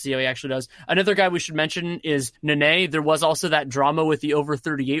 but we'll have to see how he actually does. Another guy we should mention is Nene. There was also that drama with the over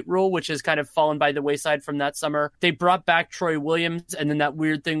 38 rule, which has kind of fallen by the wayside from that summer. They brought back Troy Williams, and then that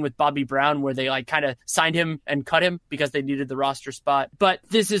weird thing with Bobby Brown where they kind of signed him and cut him because they needed the roster spot. But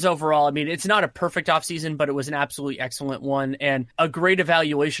this is overall, I mean, it's not a perfect offseason, but it was an absolutely excellent one and a great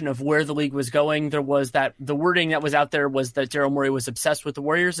evaluation of where the league was going. There was the wording that was out there was that Daryl Morey was obsessed with the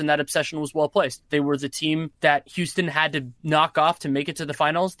Warriors, and that obsession was well placed. They were the team that Houston had to knock off to make it to the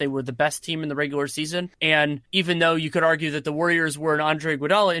finals. They were the best team in the regular season. And even though you could argue that the Warriors were an Andre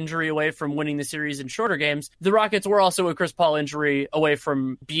Iguodala injury away from winning the series in shorter games, the Rockets were also a Chris Paul injury away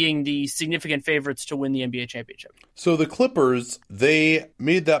from being the significant favorites to win the NBA championship. So the Clippers, they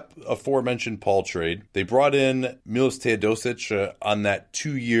made that aforementioned Paul trade. They brought in Milos Teodosic on that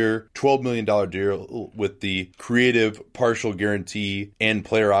 2-year, $12 million deal with the creative partial guarantee and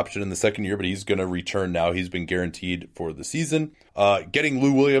player option in the second year, but he's going to return now. He's been guaranteed for the season. Getting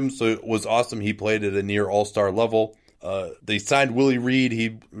Lou Williams was awesome. He played at a near all-star level. They signed Willie Reed.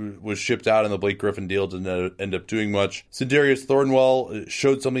 He was shipped out in the Blake Griffin deal, didn't end up doing much. Sindarius Thornwell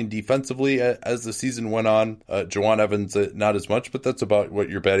showed something defensively as the season went on. Jawan Evans, not as much, but that's about what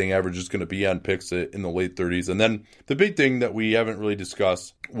your batting average is going to be on picks in the late 30s. And then the big thing that we haven't really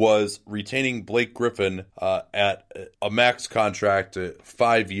discussed was retaining Blake Griffin at a max contract,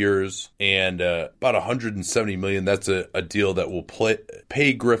 5 years and about $170 million. That's a deal that will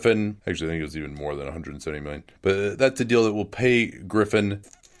pay Griffin. Actually, I think it was even more than $170 million, but that's a deal that will pay Griffin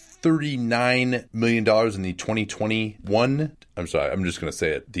 $39 million in the 2021 I'm sorry, I'm just going to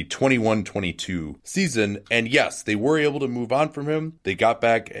say it, the 21-22 season. And yes, they were able to move on from him. They got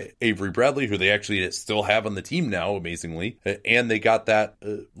back Avery Bradley, who they actually still have on the team now, amazingly. And they got that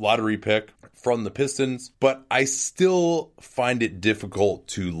lottery pick from the Pistons, but I still find it difficult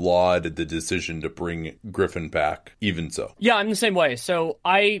to laud the decision to bring Griffin back, even so. Yeah, I'm the same way. So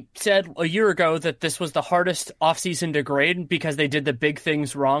I said a year ago that this was the hardest offseason to grade because they did the big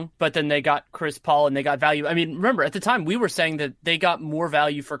things wrong, but then they got Chris Paul and they got value. I mean, remember, at the time, we were saying that they got more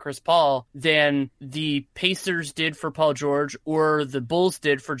value for Chris Paul than the Pacers did for Paul George or the Bulls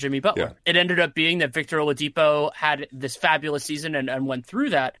did for Jimmy Butler. Yeah. It ended up being that Victor Oladipo had this fabulous season and went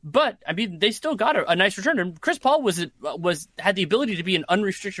through that, but, I mean, they still got a nice return. And Chris Paul had the ability to be an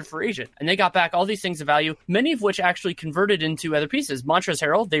unrestricted free agent, and they got back all these things of value, many of which actually converted into other pieces. Montrezl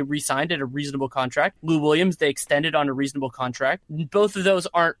Harrell, they re-signed at a reasonable contract. Lou Williams, they extended on a reasonable contract. Both of those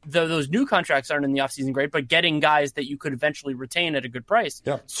those new contracts aren't in the offseason grade, but getting guys that you could eventually retain at a good price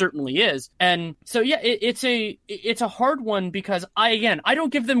certainly is. And so, yeah, it's a hard one because I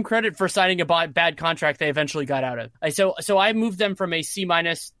don't give them credit for signing a bad contract they eventually got out of. So I moved them from a C-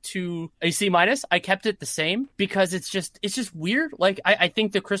 to a C-. I kept it the same because it's just weird. Like, I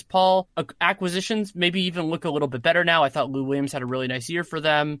think the Chris Paul acquisitions maybe even look a little bit better now. I thought Lou Williams had a really nice year for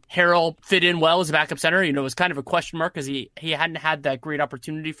them. Harrell fit in well as a backup center. You know, it was kind of a question mark because he hadn't had that great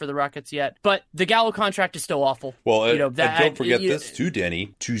opportunity for the Rockets yet. But the Gallo contract is still awful. Well, and don't forget this too,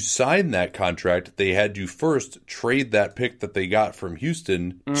 Danny. To sign that contract, they had to first trade that pick that they got from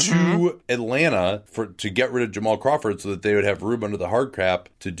Houston to Atlanta to get rid of Jamal Crawford so that they would have room under the hard cap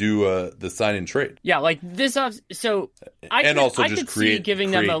to do the sign and trade. Yeah, like this. So I could create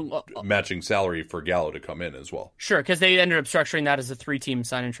giving them a matching salary for Gallo to come in as well. Sure, because they ended up structuring that as a 3-team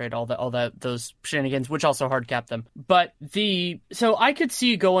sign and trade, all those shenanigans, which also hard capped them. But so I could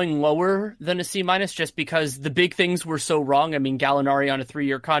see going lower than a C- just because the big things were so wrong. I mean, Gallinari on a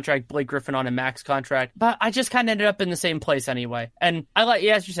 3-year contract, Blake Griffin on a max contract, but I just kind of ended up in the same place anyway. And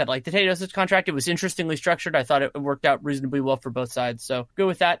as you said, like the Tate Dozic contract, it was interestingly structured. I thought it worked out reasonably well for both sides. So go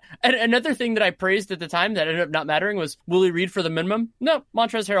with that. And another thing that I praised at the time that ended up not mattering was Willie Reed for the minimum. No,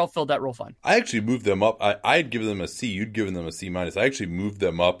 Montrezl Harrell filled that role fine. I actually moved them up. I'd given them a C. You'd given them a C-. I actually moved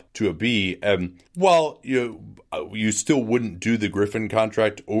them up to a B. Well, you still wouldn't do the Griffin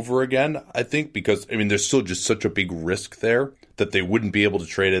contract over again, I think, because, I mean, there's still just such a big risk there that they wouldn't be able to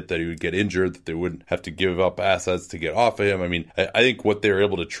trade it, that he would get injured, that they wouldn't have to give up assets to get off of him. I mean, I think what they were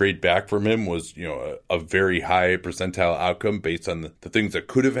able to trade back from him was, a very high percentile outcome based on the things that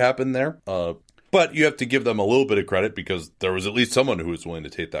could have happened there. But you have to give them a little bit of credit because there was at least someone who was willing to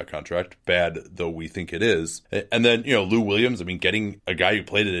take that contract, bad though we think it is. And then, Lou Williams, I mean, getting a guy who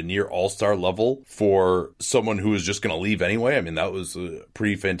played at a near all-star level for someone who was just going to leave anyway, I mean, that was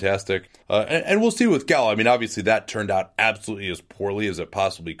pretty fantastic. And we'll see with Gallo. I mean, obviously that turned out absolutely as poorly as it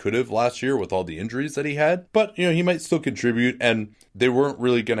possibly could have last year with all the injuries that he had. But, he might still contribute, and they weren't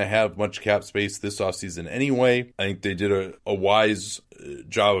really going to have much cap space this offseason anyway. I think they did a wise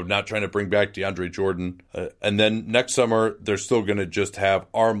job of not trying to bring back DeAndre Jordan. And then next summer, they're still going to just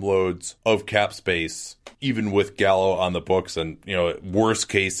have armloads of cap space, even with Gallo on the books. And, worst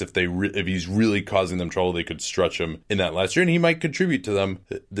case, if he's really causing them trouble, they could stretch him in that last year. And he might contribute to them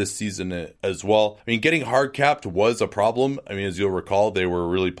this season as well. I mean, getting hard capped was a problem. I mean, as you'll recall, they were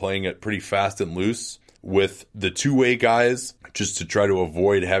really playing it pretty fast and loose with the two-way guys, just to try to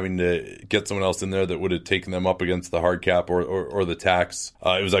avoid having to get someone else in there that would have taken them up against the hard cap or the tax.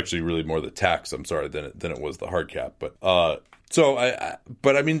 It was actually really more the tax, I'm sorry, than it was the hard cap. But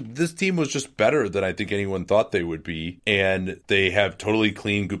I mean, this team was just better than I think anyone thought they would be, and they have totally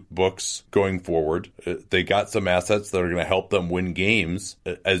clean books going forward. They got some assets that are going to help them win games,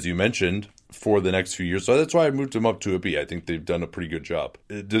 as you mentioned, for the next few years. So that's why I moved them up to a B. I think they've done a pretty good job.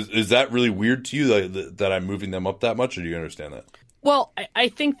 Is that really weird to you that I'm moving them up that much, or do you understand that? Well, I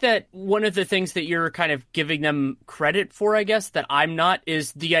think that one of the things that you're kind of giving them credit for, I guess, that I'm not,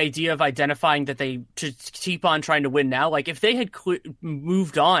 is the idea of identifying that they should keep on trying to win now. Like, if they had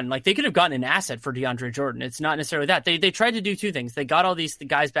moved on, like, they could have gotten an asset for DeAndre Jordan. It's not necessarily that. They tried to do two things. They got all these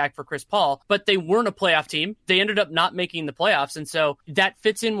guys back for Chris Paul, but they weren't a playoff team. They ended up not making the playoffs, and so that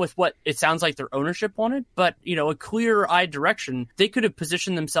fits in with what it sounds like their ownership wanted. But, a clear-eyed direction, they could have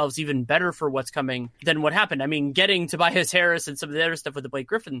positioned themselves even better for what's coming than what happened. I mean, getting Tobias Harris and some of the other stuff with the Blake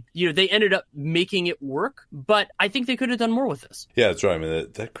Griffin, they ended up making it work, but I think they could have done more with this. Yeah, that's right. I mean,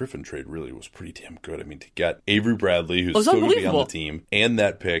 that Griffin trade really was pretty damn good. I mean, to get Avery Bradley, who's still going to be on the team, and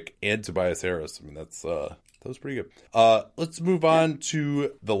that pick, and Tobias Harris, I mean, that was pretty good. Let's move on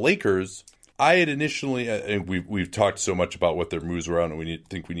to the Lakers. I had initially, and we've talked so much about what their moves were on, and we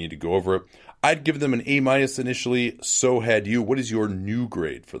need to go over it. I'd give them an A- initially. So had you. What is your new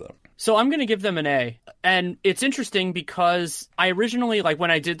grade for them? So I'm going to give them an A. And it's interesting because I originally, like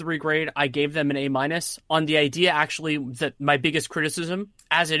when I did the regrade, I gave them an A- on the idea actually that my biggest criticism,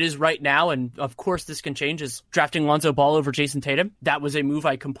 as it is right now, and of course this can change, is drafting Lonzo Ball over Jason Tatum. That was a move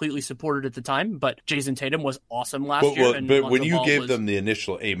I completely supported at the time, but Jason Tatum was awesome last year. But when you gave them the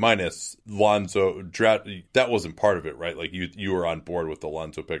initial A-, Lonzo draft, that wasn't part of it, right? Like you were on board with the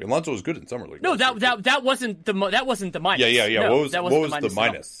Lonzo pick, and Lonzo was good in summer league. No, that wasn't the minus. Yeah. No, what was the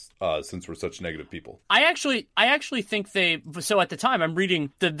minus? Since we're such negative people, I actually think so at the time I'm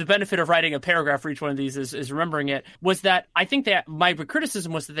reading the benefit of writing a paragraph for each one of these is remembering it, was that I think that my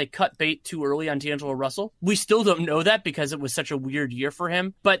criticism was that they cut bait too early on D'Angelo Russell. We still don't know that because it was such a weird year for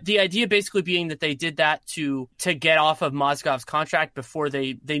him, but the idea basically being that they did that to get off of Mozgov's contract before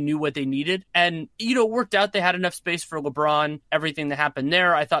they knew what they needed, and it worked out. They had enough space for LeBron, everything that happened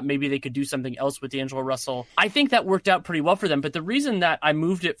there. I thought maybe they could do something else with D'Angelo Russell. I think that worked out pretty well for them, but the reason that I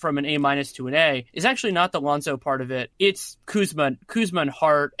moved it from an A- to an A is actually not the Lonzo part of it. It's Kuzma and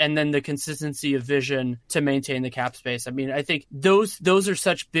Hart, and then the consistency of vision to maintain the cap space. I mean, I think those are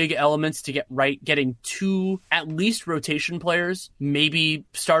such big elements to get right. Getting two at least rotation players, maybe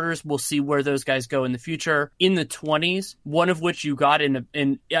starters. We'll see where those guys go in the future. In the 20s, one of which you got in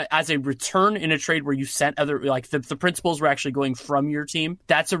as a return in a trade where you sent other, like the principals were actually going from your team.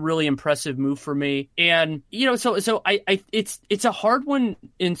 That's a really impressive move for me. And so it's a hard one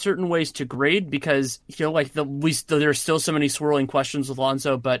in certain ways to grade because there's still so many swirling questions with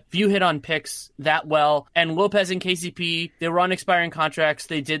Lonzo, but if you hit on picks that well, and Lopez and KCP, they were on expiring contracts,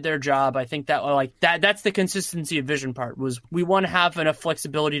 they did their job. I think that's the consistency of vision part, was we want to have enough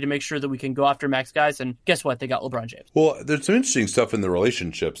flexibility to make sure that we can go after max guys, and guess what, they got LeBron James. Well, there's some interesting stuff in the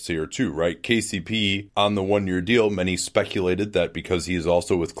relationships here too, right? KCP on the 1-year deal, many speculated that because he is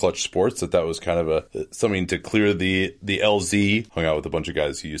also with Clutch Sports that was kind of something to clear the LZ. Hung out with a bunch of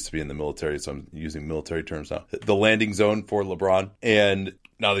guys who used to be in the military, so I'm using military terms now. The landing zone for LeBron, and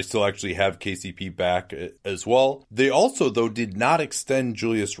now they still actually have KCP back as well. They also, though, did not extend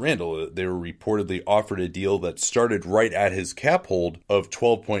Julius Randle. They were reportedly offered a deal that started right at his cap hold of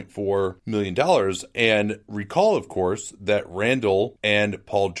 $12.4 million. And recall, of course, that Randle and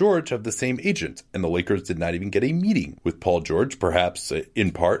Paul George have the same agent, and the Lakers did not even get a meeting with Paul George, perhaps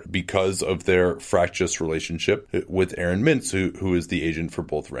in part because of their fractious relationship with Aaron Mintz, who is the agent for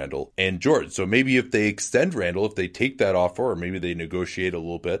both Randle and George. So maybe if they extend Randle, if they take that offer, or maybe they negotiate a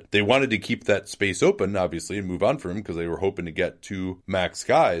little bit. They wanted to keep that space open, obviously, and move on from him because they were hoping to get two max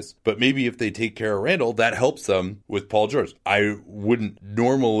guys. But maybe if they take care of Randle, that helps them with Paul George. I wouldn't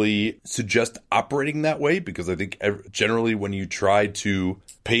normally suggest operating that way because I think generally when you try to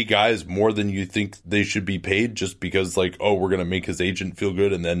pay guys more than you think they should be paid just because we're going to make his agent feel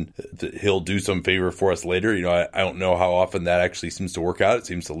good and then he'll do some favor for us later. I don't know how often that actually seems to work out. It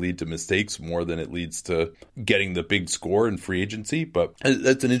seems to lead to mistakes more than it leads to getting the big score in free agency, but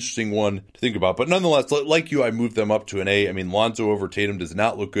that's an interesting one to think about. But nonetheless, like you, I moved them up to an A. I mean, Lonzo over Tatum does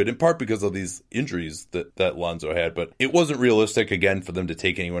not look good, in part because of these injuries that Lonzo had, but it wasn't realistic, again, for them to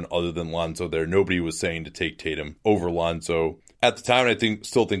take anyone other than Lonzo there. Nobody was saying to take Tatum over Lonzo at the time, I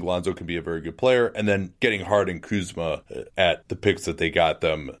still think Lonzo can be a very good player. And then getting Hart and Kuzma at the picks that they got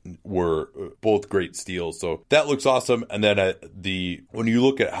them were both great steals. So that looks awesome. And then when you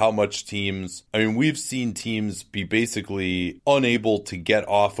look at how much teams, I mean, we've seen teams be basically unable to get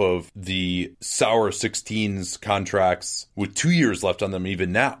off of the sour 16s contracts with 2 years left on them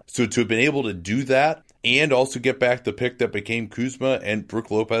even now. So to have been able to do that and also get back the pick that became Kuzma and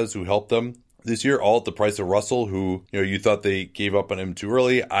Brook Lopez, who helped them this year, all at the price of Russell, who, you thought they gave up on him too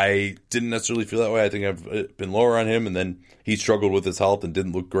early. I didn't necessarily feel that way. I think I've been lower on him, and then he struggled with his health and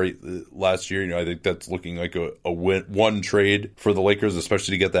didn't look great last year. I think that's looking like a one trade for the Lakers,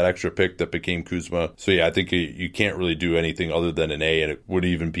 especially to get that extra pick that became Kuzma. So yeah, I think you can't really do anything other than an A, and it would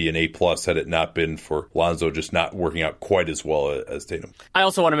even be an A+ had it not been for Lonzo just not working out quite as well as Tatum. I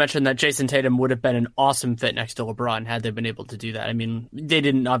also want to mention that Jason Tatum would have been an awesome fit next to LeBron had they been able to do that. I mean, they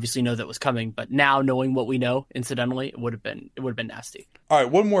didn't obviously know that was coming, but now knowing what we know, incidentally, it would have been nasty. All right,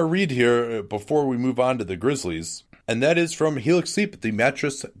 one more read here before we move on to the Grizzlies. and that is from Helix Sleep, the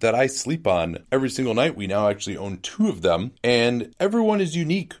mattress that I sleep on every single night. We now actually own 2 of them, and everyone is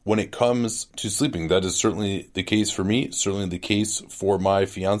unique when it comes to sleeping. That is certainly the case for me, certainly the case for my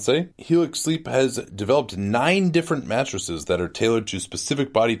fiance. Helix Sleep has developed 9 different mattresses that are tailored to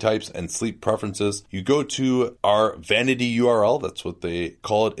specific body types and sleep preferences. You go to our vanity URL, that's what they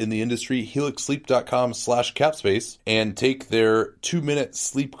call it in the industry, helixsleep.com/capspace, and take their 2-minute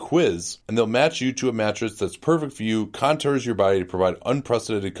sleep quiz, and they'll match you to a mattress that's perfect for you, contours your body to provide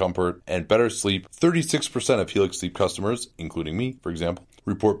unprecedented comfort and better sleep. 36% of Helix Sleep customers, including me, for example,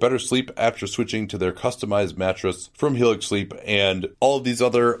 report better sleep after switching to their customized mattress from Helix Sleep. And all of these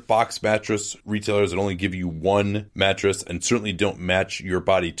other box mattress retailers that only give you 1 mattress and certainly don't match your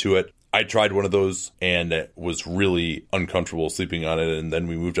body to it. I tried one of those and was really uncomfortable sleeping on it, and then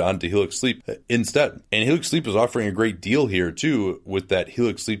we moved on to Helix Sleep instead. And Helix Sleep is offering a great deal here too with that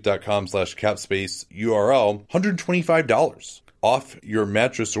helixsleep.com/capspace URL, $125 off your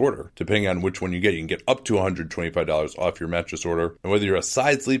mattress order. Depending on which one you get, you can get up to $125 off your mattress order. And whether you're a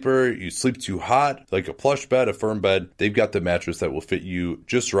side sleeper, you sleep too hot, like a plush bed, a firm bed, they've got the mattress that will fit you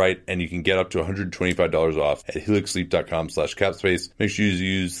just right, and you can get up to $125 off at helixsleep.com/capspace. Make sure you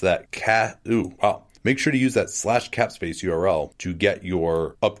use that Make sure to use that /capspace URL to get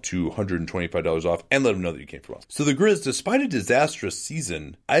your up to $125 off, and let them know that you came from us. So the Grizz, despite a disastrous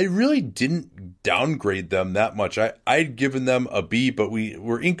season, I really didn't downgrade them that much. I'd given them a B, but we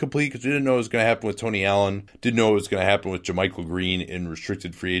were incomplete because we didn't know what was going to happen with Tony Allen, didn't know what was going to happen with JaMychal Green in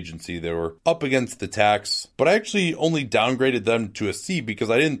restricted free agency. They were up against the tax, but I actually only downgraded them to a C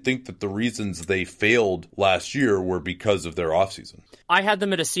because I didn't think that the reasons they failed last year were because of their offseason. I had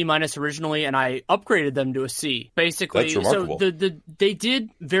them at a C- originally, and I upgraded them to a C. Basically, that's remarkable. So they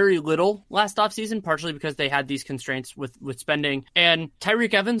did very little last offseason, partially because they had these constraints with spending. And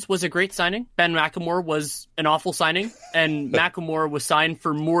Tyreek Evans was a great signing. Ben McLemore was an awful signing, and McLemore was signed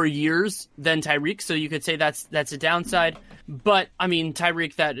for more years than Tyreek, so you could say that's a downside. But I mean,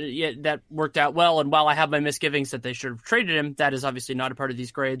 Tyreek, that worked out well. And while I have my misgivings that they should have traded him, that is obviously not a part of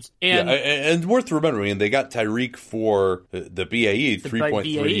these grades. And worth remembering, they got Tyreek for the BAE,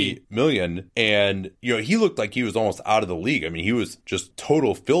 $3.3 million, and he looked like he was almost out of the league. I mean, he was just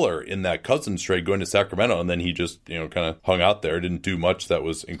total filler in that Cousins trade going to Sacramento, and then he just kind of hung out there, didn't do much that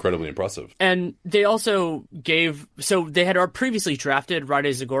was incredibly impressive. And they also they had previously drafted Rade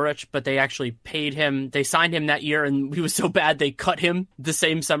Zagorich, but they actually paid him. They signed him that year, and he was so bad they cut him the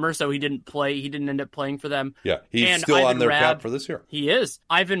same summer, so he didn't play. He didn't end up playing for them. Yeah, he's still on their cap for this year. He is.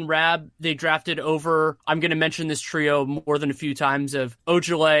 Ivan Rabb, they drafted over, I'm going to mention this trio more than a few times, of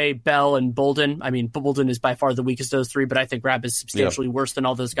Ojale, Bell, and Bolden. I mean, Bolden is by far the weakest of those three, but I think Rabb is substantially worse than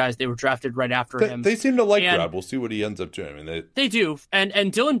all those guys. They were drafted right after him. They seem to like Rabb. We'll see what he ends up doing. I mean, they do. And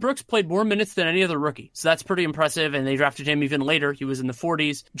Dylan Brooks played more minutes than any other rookie, so that's pretty impressive, and they drafted him even later. He was in the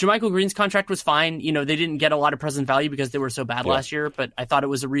 40s. JaMychal Green's contract was fine. They didn't get a lot of present value because they were so bad last year, but I thought it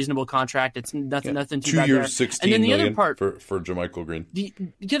was a reasonable contract. It's nothing too bad 2 years, there. $16 and then the million other part, for JaMychal Green.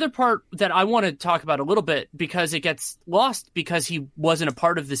 The other part that I want to talk about a little bit, because it gets lost because he wasn't a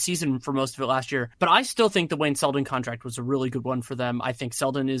part of the season for most of it last year, but I still think the Wayne Selden contract was a really good one for them. I think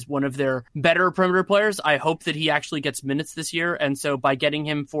Selden is one of their better perimeter players. I hope that he actually gets minutes this year, and so by getting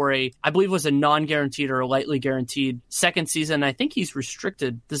him for I believe it was a non-guaranteed or a lightly guaranteed second season, I think he's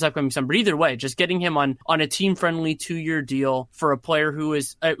restricted this upcoming summer, but either way, just getting him on a team-friendly 2-year deal for a player who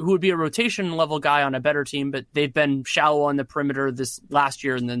would be a rotation level guy on a better team, but they've been shallow on the perimeter this last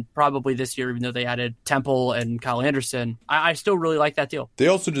year and then probably this year, even though they added Temple and Kyle Anderson. I still really like that deal. They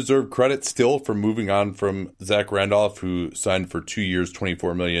also deserve credit still for moving on from Zach Randolph, who signed for 2 years,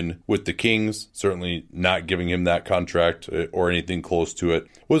 $24 million with the Kings. Certainly not giving him that contract or anything close to it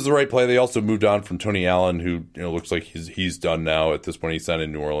was the right play. They also moved on from Tony Allen, who looks like he's done now at this point. He signed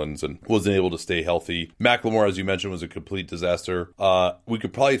in New Orleans and wasn't able to stay healthy. McLemore, as you mentioned, was a complete disaster. We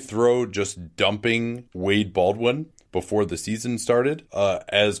could probably throw just dumping Wade Baldwin before the season started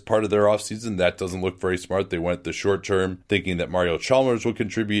as part of their offseason. That doesn't look very smart. They went the short term thinking that Mario Chalmers would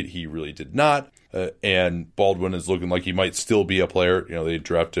contribute. He really did not. And Baldwin is looking like he might still be a player. They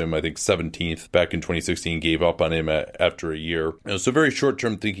drafted him, I think, 17th back in 2016, gave up on him after a year. So very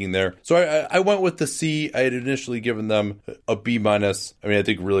short-term thinking there. So I went with the C. I had initially given them a B-. I mean, I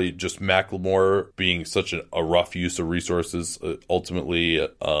think really just McLemore being such a rough use of resources ultimately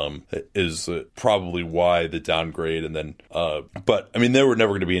is probably why the downgrade. And then, but I mean, they were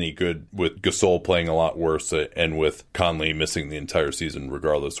never going to be any good with Gasol playing a lot worse and with Conley missing the entire season,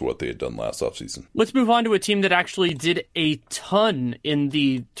 regardless of what they had done last offseason. Wisconsin. Let's move on to a team that actually did a ton in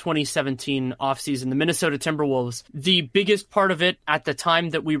the 2017 offseason, the Minnesota Timberwolves. The biggest part of it at the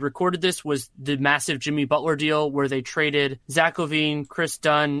time that we recorded this was the massive Jimmy Butler deal where they traded Zach LaVine, Chris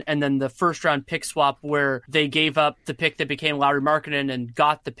Dunn, and then the first-round pick swap where they gave up the pick that became Lauri Markkanen and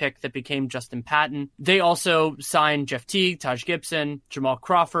got the pick that became Justin Patton. They also signed Jeff Teague, Taj Gibson, Jamal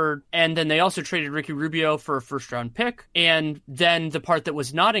Crawford, and then they also traded Ricky Rubio for a first-round pick. And then the part that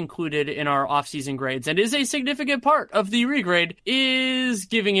was not included in our offseason grades and is a significant part of the regrade is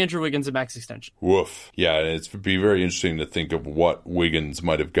giving Andrew Wiggins a max extension. Woof. Yeah, and it'd be very interesting to think of what Wiggins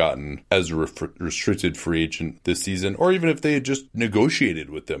might have gotten as a restricted free agent this season, or even if they had just negotiated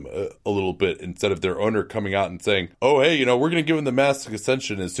with them a little bit instead of their owner coming out and saying, oh, hey, we're going to give him the max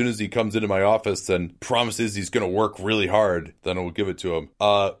extension as soon as he comes into my office and promises he's going to work really hard, then we'll give it to him.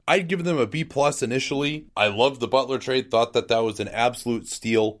 I'd given them a B+ initially. I loved the Butler trade, thought that was an absolute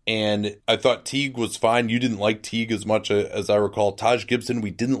steal, and I thought Teague was fine. You didn't like Teague as much as I recall. Taj Gibson,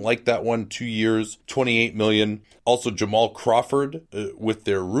 we didn't like that one. 2 years, $28 million. Also Jamal Crawford with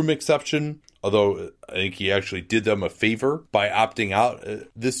their room exception. Although I think he actually did them a favor by opting out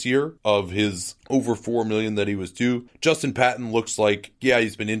this year of his over $4 million that he was due. Justin Patton looks like,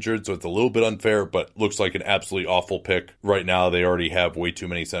 he's been injured, so it's a little bit unfair, but looks like an absolutely awful pick. Right now, they already have way too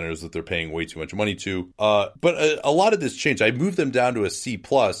many centers that they're paying way too much money to. But a lot of this changed. I moved them down to a C+,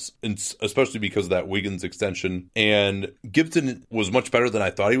 especially because of that Wiggins extension. And Gibson was much better than I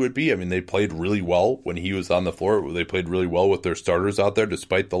thought he would be. I mean, they played really well when he was on the floor. They played really well with their starters out there,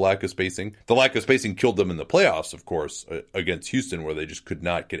 despite the lack of spacing. The lack of spacing killed them in the playoffs, of course, against Houston, where they just could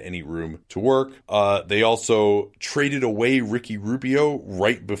not get any room to work. They also traded away Ricky Rubio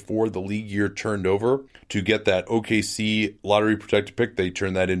right before the league year turned over to get that OKC lottery protected pick. They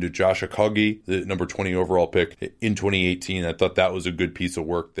turned that into Josh Okogie, the number 20 overall pick in 2018. I thought that was a good piece of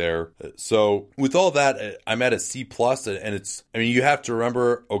work there. So with all that, I'm at a C+, and you have to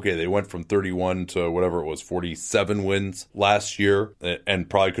remember, okay, they went from 31 to whatever it was, 47 wins last year, and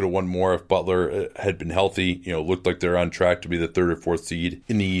probably could have won more if Butler had been healthy. Looked like they're on track to be the 3rd or 4th seed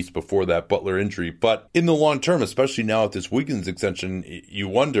in the East before that Butler injury. But in the long term, especially now with this Wiggins extension, you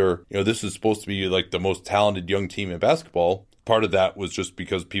wonder, this is supposed to be like the most talented young team in basketball. Part of that was just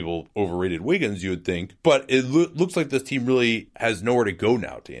because people overrated Wiggins, you would think. But it looks like this team really has nowhere to go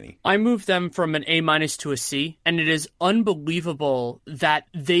now, Danny. I moved them from an A- to a C, and it is unbelievable that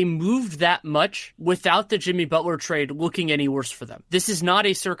they moved that much without the Jimmy Butler trade looking any worse for them. This is not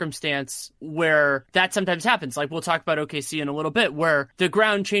a circumstance where that sometimes happens. Like we'll talk about OKC in a little bit, where the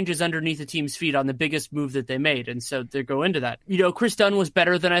ground changes underneath the team's feet on the biggest move that they made, and so they go into that. Chris Dunn was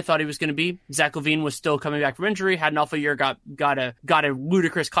better than I thought he was going to be. Zach LaVine was still coming back from injury, had an alpha year, got a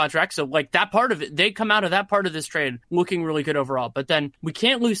ludicrous contract. So like that part of it, they come out of that part of this trade looking really good overall. But then we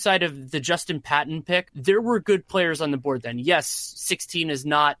can't lose sight of the Justin Patton pick. There were good players on the board then. Yes, 16 is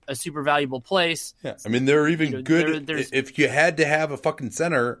not a super valuable place. Yeah, I mean, they're even good. If you had to have a fucking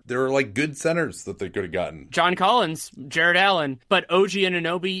center, there are like good centers that they could have gotten. John Collins, Jared Allen, but OG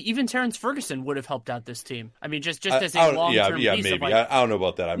Anunoby, even Terrence Ferguson would have helped out this team. I mean, just as a long-term piece. Maybe. Of like, I don't know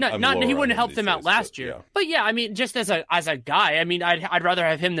about that. He wouldn't help them out last year. Yeah. But yeah, I mean, just as a guy, I mean, I'd rather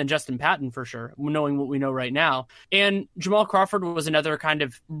have him than Justin Patton for sure, knowing what we know right now. And Jamal Crawford was another kind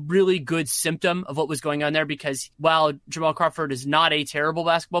of really good symptom of what was going on there, because while Jamal Crawford is not a terrible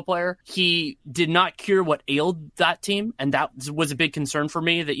basketball player, he did not cure what ailed that team. And that was a big concern for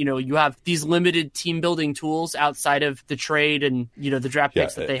me, that, you have these limited team building tools outside of the trade and, the draft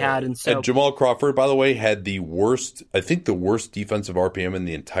picks that they had. And so Jamal Crawford, by the way, had the worst defensive RPM in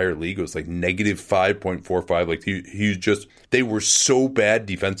the entire league. It was like negative 5.45. Like he just, they were so bad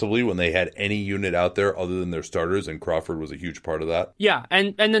defensively when they had any unit out there other than their starters, and Crawford was a huge part of that. Yeah,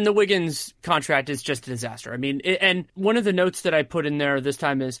 and then the Wiggins contract is just a disaster. I mean, and one of the notes that I put in there this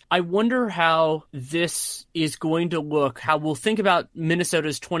time is, I wonder how this is going to look, how we'll think about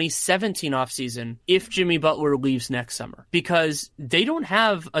Minnesota's 2017 offseason if Jimmy Butler leaves next summer, because they don't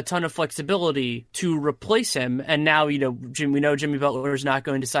have a ton of flexibility to replace him. And now, we know Jimmy Butler is not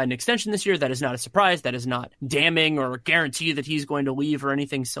going to sign an extension this year. That is not a surprise. That is not damning or guarantee that he's going to leave or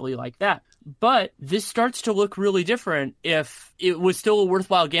anything silly like that. But this starts to look really different if it was still a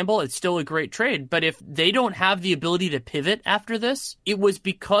worthwhile gamble. It's still a great trade. But if they don't have the ability to pivot after this, it was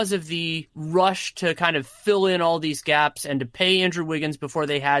because of the rush to kind of fill in all these gaps and to pay Andrew Wiggins before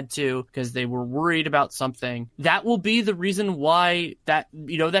they had to, because they were worried about something. That will be the reason why that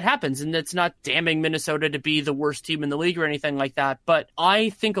happens. And it's not damning Minnesota to be the worst team in the league or anything like that. But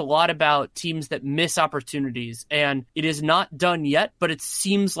I think a lot about teams that miss opportunities, and it is not done yet, but it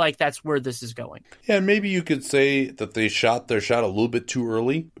seems like that's where this is going. Yeah, and maybe you could say that they shot their shot a little bit too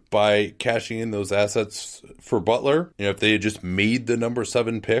early, by cashing in those assets for Butler. If they had just made the number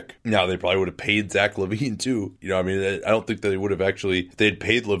 7 pick, now they probably would have paid Zach LaVine too. I don't think that they would have actually, if they'd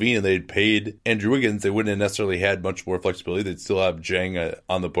paid LaVine and they'd paid Andrew Wiggins, they wouldn't have necessarily had much more flexibility. They'd still have Jang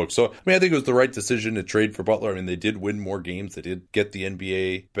on the book. So, I think it was the right decision to trade for Butler. They did win more games. They did get the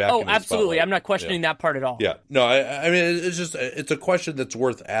NBA back. Oh, absolutely. I'm not questioning that part at all. Yeah. No, it's a question that's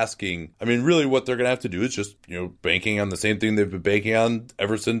worth asking. Really what they're going to have to do is just, banking on the same thing they've been banking on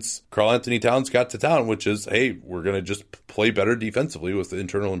ever since Karl Anthony Towns got to town, which is, hey, we're going to just play better defensively with the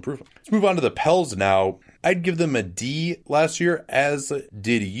internal improvement. Let's move on to the Pels now. I'd give them a D last year, as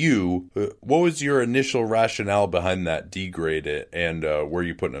did you. What was your initial rationale behind that D grade, and where are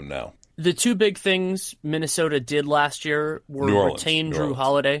you putting them now? The two big things Minnesota did last year were retain Drew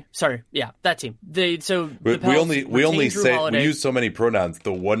Holiday. Sorry, yeah, that team. We use so many pronouns.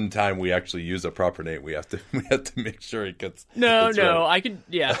 The one time we actually use a proper name, we have to make sure it gets. Right. I could,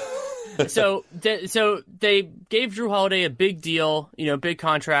 yeah. So they gave Drew Holiday a big deal, big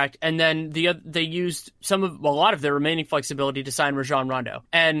contract, and then they used a lot of their remaining flexibility to sign Rajon Rondo.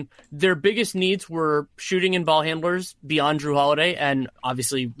 And their biggest needs were shooting and ball handlers beyond Drew Holiday, and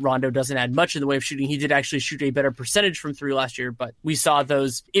obviously Rondo doesn't add much in the way of shooting. He did actually shoot a better percentage from 3 last year, but we saw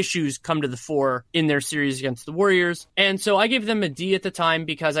those issues come to the fore in their series against the Warriors. And so I gave them a D at the time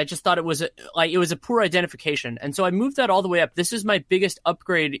because I just thought it was a poor identification. And so I moved that all the way up. This is my biggest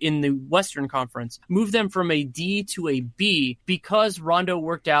upgrade in the Western Conference. Moved them from a D to a B because Rondo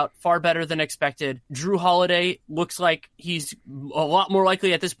worked out far better than expected. Drew Holiday looks like he's a lot more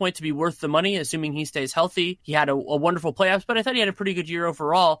likely at this point to be worth the money, assuming he stays healthy. He had a wonderful playoffs, but I thought he had a pretty good year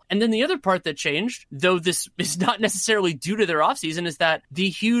overall. And then the other part that changed, though this is not necessarily due to their offseason, is that the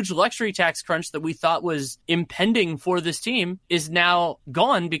huge luxury tax crunch that we thought was impending for this team is now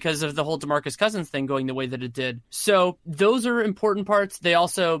gone because of the whole DeMarcus Cousins thing going the way that it did. So those are important parts. They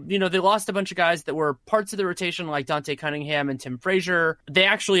also, they lost a bunch of guys that were parts of the rotation like Dante Cunningham and Tim Frazier. They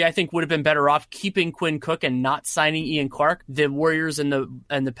actually, I think, would have been better off keeping Quinn Cook and not signing Ian Clark. The Warriors and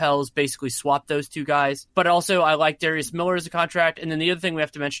the Pels basically swapped those two guys. But also, I like Darius Miller as a contract. And then the other thing we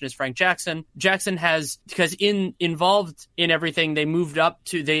have to mention is Frank Jackson. Jackson has, because involved in everything, they moved up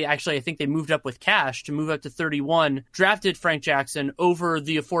with cash to move up to 31, drafted Frank Jackson over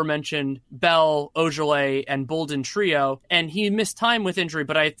the aforementioned Bell, Ojale, and Bolden trio. And he missed time with injury,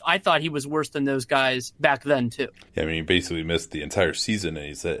 but I thought he was worse than those guys back then too. Yeah, he basically missed the entire season, and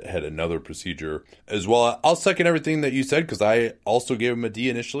he's had another procedure as well. I'll second everything that you said because I also gave him a D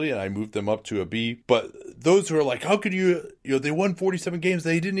initially, and I moved them up to a B. But those who are like, how could you they won 47 games,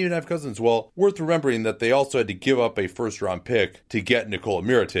 they didn't even have Cousins. Well, worth remembering that they also had to give up a first-round pick to get Nikola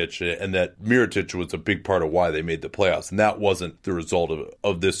Mirotic, and that Mirotic was a big part of why they made the playoffs, and that wasn't the result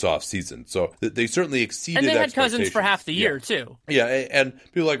of this offseason. So they certainly exceeded expectations. And they had Cousins for half the year, too. Yeah, and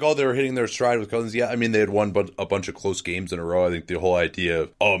people are like, they were hitting their stride with Cousins. Yeah, they had won a bunch of close games in a row. I think the whole idea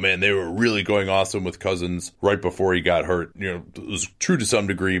of, they were really going awesome with Cousins right before he got hurt, it was true to some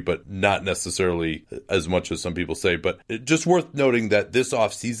degree, but not necessarily as much as some people say. But just worth noting that this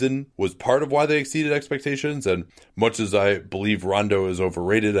offseason was part of why they exceeded expectations, and much as I believe Rondo is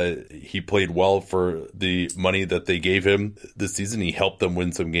overrated, he played well for the money that they gave him this season. He helped them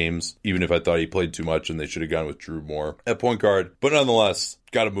win some games, even if I thought he played too much and they should have gone with Drew more at point guard. But nonetheless,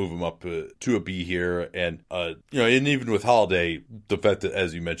 got to move him up to a B here. And, and even with Holiday, the fact that,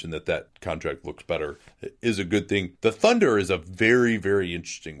 as you mentioned, that contract looks better is a good thing. The Thunder is a very, very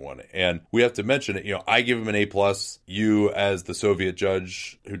interesting one. And we have to mention it. I give him an A+. You, as the Soviet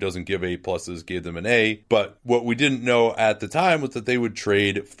judge who doesn't give A+, gave them an A. But what we didn't know at the time was that they would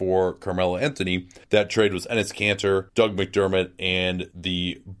trade for Carmelo Anthony. That trade was Enes Kanter, Doug McDermott, and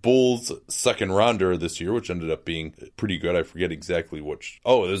the Bulls' second rounder this year, which ended up being pretty good. I forget exactly which.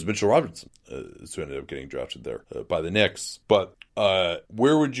 Oh, it was Mitchell Robinson who ended up getting drafted there by the Knicks. But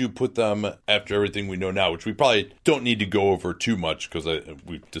where would you put them after everything we know now, which we probably don't need to go over too much because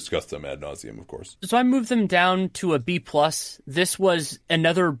we've discussed them ad nauseum, of course. So I moved them down to a B+. This was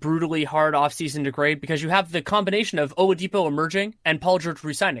another brutally hard offseason to grade because you have the combination of Oladipo emerging and Paul George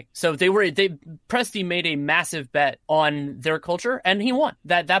resigning. So Presti made a massive bet on their culture, and he won.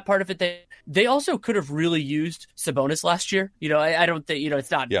 That part of it, they also could have really used Sabonis last year. I don't think,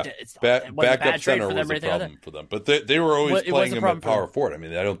 it's not. Yeah. It wasn't a backup bad trade center for them was or a anything like problem for them. But they were always playing him at power forward. I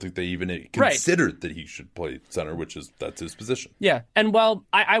mean, I don't think they even considered that he should play center, that's his position. Yeah, and while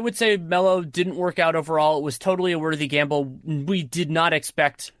I would say Melo didn't work out overall, it was totally a worthy gamble. We did not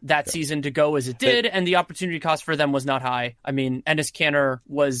expect that season to go as it did, and the opportunity cost for them was not high. I mean, Enes Kanter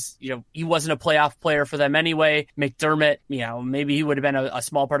was, he wasn't a playoff player for them anyway. McDermott, maybe he would have been a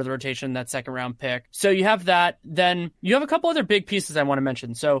small part of the rotation, that second round pick. So you have that. Then you have a couple other big pieces I want to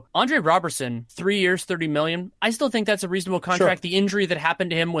mention. So Andre Robertson, 3 years, $30 million. I still think that's a reasonable contract. Sure. The injury that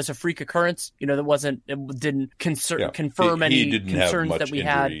happened to him was a freak occurrence. It didn't confirm any concerns that we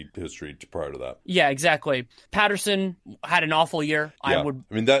had. History prior to that. Yeah, exactly. Patterson had an awful year. Yeah. I would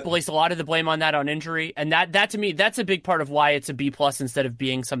place a lot of the blame on that, on injury. And that to me, that's a big part of why it's a B+ instead of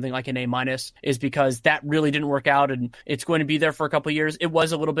being something like an A-, is because that really didn't work out and it's going to be there for a couple of years. It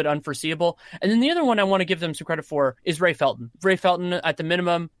was a little bit unforeseeable. And then the other one I want to give them some credit for is Ray Felton. Ray Felton, at the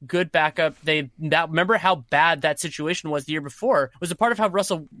minimum, good backup. Remember how bad that situation was the year before? It was a part of how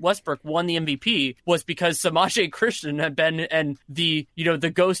Russell Westbrook won the MVP was because Samaje Christian had been, and the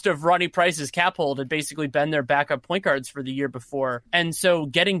ghost of Ronnie Price's cap hold had basically been their backup point guards for the year before. And so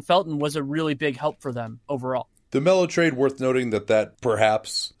getting Felton was a really big help for them overall. The Melo trade, worth noting that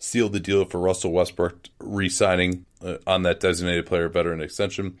perhaps sealed the deal for Russell Westbrook re-signing on that designated player veteran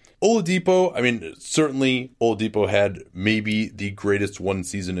extension. Oladipo, certainly Oladipo had maybe the greatest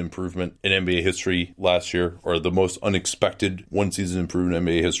one-season improvement in NBA history last year, or the most unexpected one-season improvement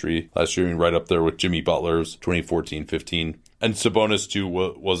in NBA history last year, right up there with Jimmy Butler's 2014-15. And Sabonis, too,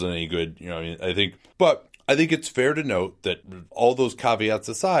 wasn't any good. I think it's fair to note that all those caveats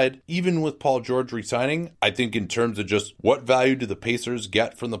aside, even with Paul George resigning, I think in terms of just what value do the Pacers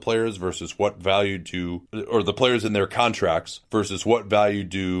get from the players versus what value or the players in their contracts versus what value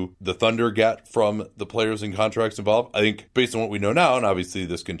do the Thunder get from the players and contracts involved, I think based on what we know now, and obviously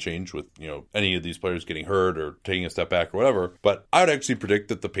this can change with, any of these players getting hurt or taking a step back or whatever, but I would actually predict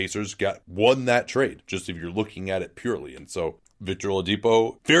that the Pacers won that trade, just if you're looking at it purely. And so Victor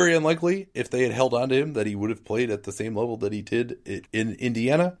Oladipo, very unlikely if they had held on to him that he would have played at the same level that he did in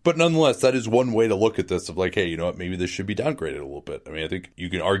Indiana. But nonetheless, that is one way to look at this of like, hey, you know what, maybe this should be downgraded a little bit. I think you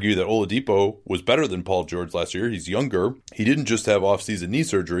can argue that Oladipo was better than Paul George last year. He's younger. He didn't just have off-season knee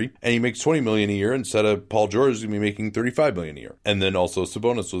surgery, and he makes $20 million a year instead of Paul George is going to be making $35 million a year. And then also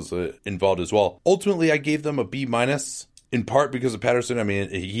Sabonis was involved as well. Ultimately, I gave them a B-. In part because of Patterson.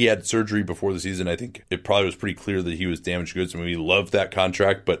 He had surgery before the season. I think it probably was pretty clear that he was damaged goods. We loved that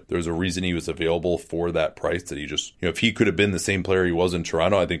contract, but there's a reason he was available for that price that he just, if he could have been the same player he was in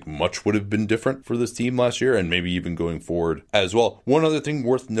Toronto, I think much would have been different for this team last year and maybe even going forward as well. One other thing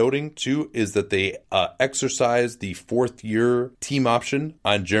worth noting too is that they exercised the 4th-year team option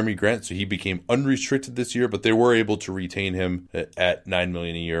on Jeremy Grant. So he became unrestricted this year, but they were able to retain him at $9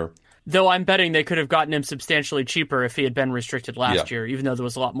 million a year. Though I'm betting they could have gotten him substantially cheaper if he had been restricted last year, even though there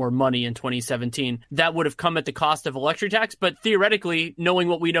was a lot more money in 2017. That would have come at the cost of a luxury tax, but theoretically, knowing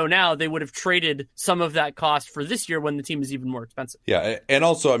what we know now, they would have traded some of that cost for this year when the team is even more expensive. Yeah, and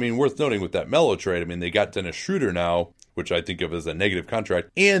also, worth noting with that Melo trade, they got Dennis Schroeder now, which I think of as a negative contract,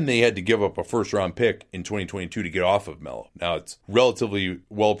 and they had to give up a first-round pick in 2022 to get off of Melo. Now, it's relatively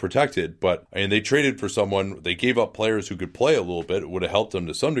well protected, but they traded for someone. They gave up players who could play a little bit. It would have helped them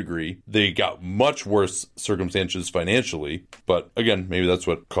to some degree. They got much worse circumstances financially, but again, maybe that's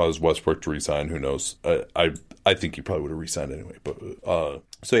what caused Westbrook to resign. Who knows? I think he probably would have resigned anyway, but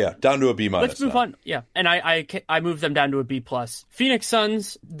so yeah, down to a B-. Let's move on. Yeah, and I moved them down to a B+. Phoenix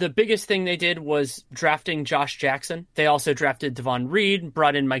Suns, the biggest thing they did was drafting Josh Jackson. They also drafted Devon Reed,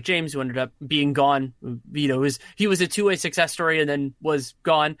 brought in Mike James, who ended up being gone. He was a two-way success story and then was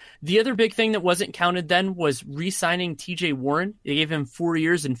gone. The other big thing that wasn't counted then was re-signing TJ Warren. They gave him 4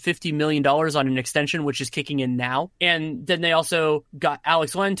 years and $50 million on an extension, which is kicking in now. And then they also got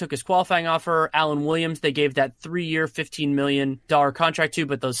Alex Len, took his qualifying offer. Alan Williams, they gave that 3-year, $15 million contract to,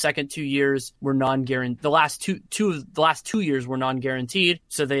 but those second 2 years were non-guaranteed. The last two years were non-guaranteed,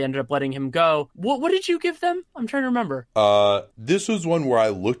 so they ended up letting him go. What did you give them? I'm trying to remember. This was one where I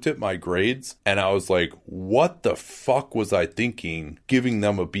looked at my grades and I was like, what the fuck was I thinking giving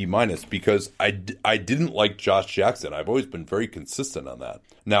them a B-? Because I didn't like Josh Jackson. I've always been very consistent on that.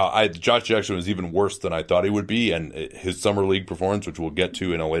 Now, Josh Jackson was even worse than I thought he would be, and his summer league performance, which we'll get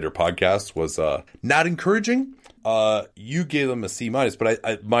to in a later podcast, was not encouraging. You gave them a C-,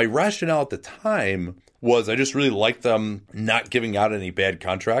 but my rationale at the time was I just really liked them not giving out any bad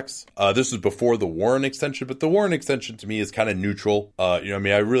contracts. This was before the Warren extension, but the Warren extension to me is kind of neutral. I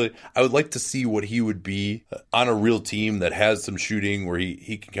would like to see what he would be on a real team that has some shooting where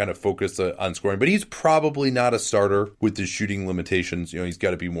he can kind of focus on scoring, but he's probably not a starter with his shooting limitations. He's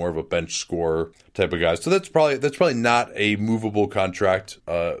got to be more of a bench scorer type of guy. So that's probably not a movable contract.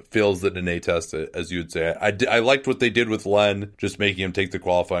 Fails the Nene test, as you would say. I liked what they did with Len, just making him take the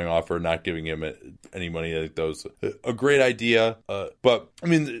qualifying offer, not giving him any money. I think that was a great idea. But I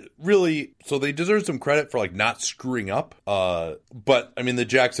mean, really, so they deserve some credit for like not screwing up. But I mean, the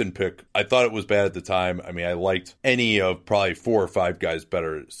Jackson pick, I thought it was bad at the time. I mean, I liked any of probably 4 or 5 guys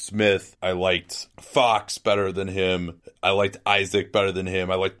better. Smith, I liked Fox better than him. I liked Isaac better than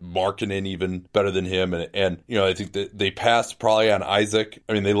him. I liked Markkanen even better than him. And I think that they passed probably on Isaac.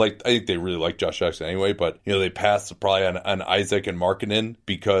 I mean, I think they really like Josh Jackson anyway, but they passed probably on Isaac and Markkanen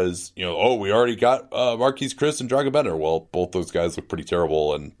because, we already got Marquise Chris and Dragan Bender. Well, both those guys look pretty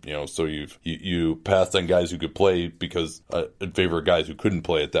terrible. And, so you passed on guys who could play because in favor of guys who couldn't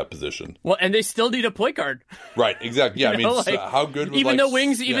play at that position. Well, and they still need a point guard. Right. Exactly. Yeah. How good would though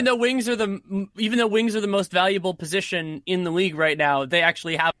wings are the most valuable position in the league right now, they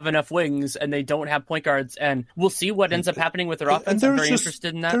actually have enough wings and they don't have point guards, and we'll see what ends up happening with their offense. I'm very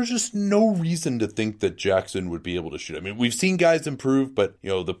interested in that. There's just no reason to think that Jackson would be able to shoot. I mean, we've seen guys improve, but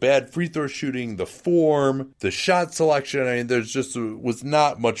the bad free throw shooting, the form, the shot selection, I mean, there's just was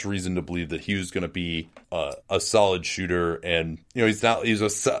not much reason to believe that he was going to be a solid shooter. And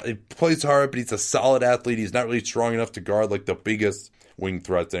he plays hard, but he's a solid athlete. He's not really strong enough to guard like the biggest wing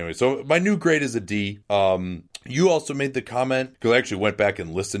threats anyway. So my new grade is a D. You also made the comment, because I actually went back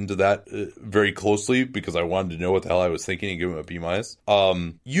and listened to that very closely because I wanted to know what the hell I was thinking and give him a B-.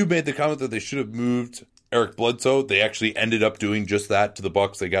 You made the comment that they should have moved Eric Bledsoe. They actually ended up doing just that to the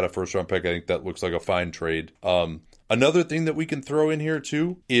Bucks. They got a first-round pick. I think that looks like a fine trade. Another thing that we can throw in here,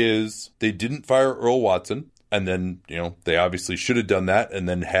 too, is they didn't fire Earl Watson. And then, they obviously should have done that and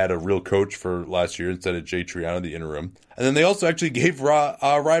then had a real coach for last year instead of Jay Triano, the interim. And then they also actually gave Ryan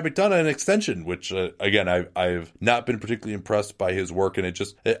McDonough an extension, which, again, I've not been particularly impressed by his work.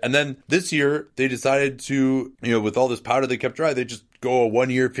 And then this year, they decided to, with all this powder they kept dry, they just go a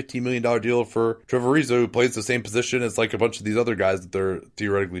 1-year, $15 million deal for Trevor Ariza, who plays the same position as like a bunch of these other guys that they're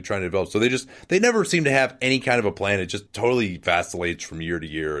theoretically trying to develop. So they never seem to have any kind of a plan. It just totally vacillates from year to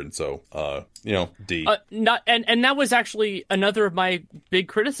year. And so, D. And that was actually another of my big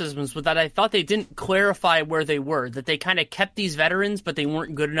criticisms with that. I thought they didn't clarify where they were, that they kind of kept these veterans, but they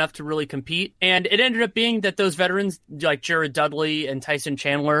weren't good enough to really compete. And it ended up being that those veterans like Jared Dudley and Tyson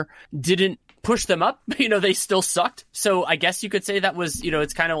Chandler didn't push them up. They still sucked. So I guess you could say that was,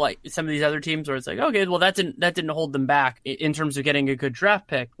 it's kind of like some of these other teams where it's like, okay, well, that didn't hold them back in terms of getting a good draft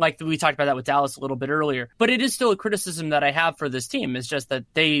pick. Like we talked about that with Dallas a little bit earlier. But it is still a criticism that I have for this team. It's just that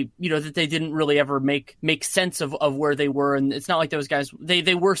they didn't really ever make sense of where they were. And it's not like those guys,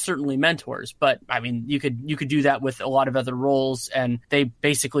 they were certainly mentors, but I mean, you could do that with a lot of other roles. And they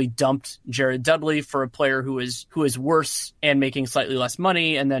basically dumped Jared Dudley for a player who is worse and making slightly less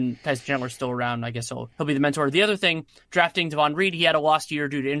money. And then Tyson Chandler still around. I guess he'll be the mentor. The other thing, drafting Devon Reed, he had a lost year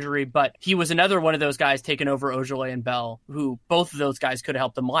due to injury, but he was another one of those guys taking over Ojale and Bell, who both of those guys could have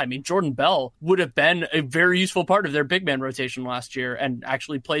helped them a lot. I mean, Jordan Bell would have been a very useful part of their big man rotation last year and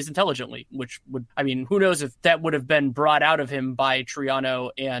actually plays intelligently, which would, I mean, who knows if that would have been brought out of him by Triano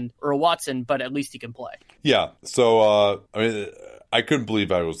and Earl Watson, but at least he can play. Yeah. So, I couldn't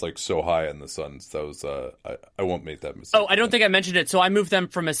believe I was like so high on the Suns. That was I won't make that mistake. Oh, I don't think I mentioned it. So I moved them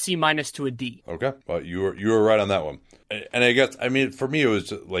from a C- to a D. Okay, well you were right on that one. And I guess for me it was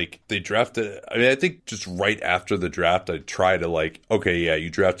just like they drafted. I think just right after the draft, I try to like, okay, yeah, you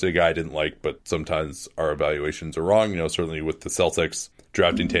drafted a guy I didn't like, but sometimes our evaluations are wrong. Certainly with the Celtics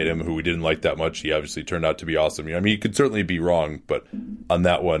drafting Tatum, who we didn't like that much, he obviously turned out to be awesome. You could certainly be wrong, but on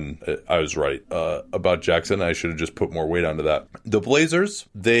that one, I was right. About Jackson, I should have just put more weight onto that. The Blazers,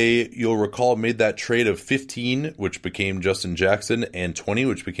 you'll recall, made that trade of 15, which became Justin Jackson, and 20,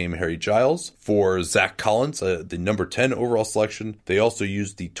 which became Harry Giles, for Zach Collins, the number 10 overall selection. They also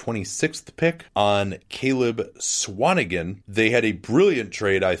used the 26th pick on Caleb Swanigan. They had a brilliant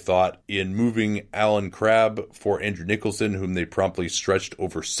trade, I thought, in moving Alan Crabb for Andrew Nicholson, whom they promptly stretched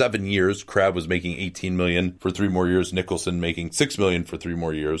over 7 years. Crabb was making $18 million for 3 more years. Nicholson making $6 million for 3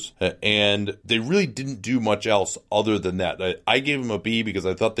 more years. And they really didn't do much else other than that. I gave them a B because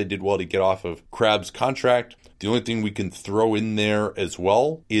I thought they did well to get off of Crabb's contract. The only thing we can throw in there as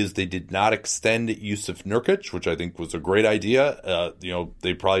well is they did not extend Yusuf Nurkic, which I think was a great idea.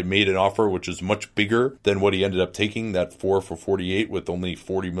 They probably made an offer which is much bigger than what he ended up taking, that 4 for $48 with only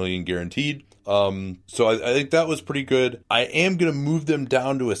 $40 million guaranteed. So I think that was pretty good. I am going to move them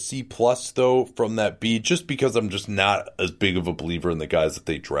down to a C plus though from that B, just because I'm just not as big of a believer in the guys that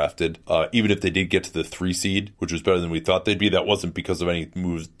they drafted. Even if they did get to the 3 seed, which was better than we thought they'd be, that wasn't because of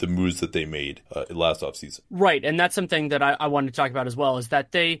the moves that they made last offseason. Right, and that's something that I wanted to talk about as well, is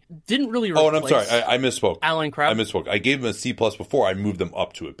that they didn't really replace... Oh, and I'm sorry, I misspoke. Allen Crabbe? I misspoke. I gave them a C plus before. I moved them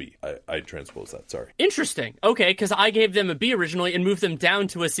up to a B. I transposed that, sorry. Interesting. Okay, because I gave them a B originally and moved them down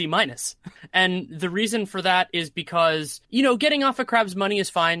to a C minus. And the reason for that is because, getting off of Crabbe's money is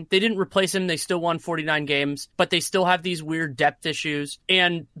fine. They didn't replace him. They still won 49 games, but they still have these weird depth issues.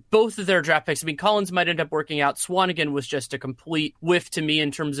 And both of their draft picks, Collins might end up working out. Swanigan was just a complete whiff to me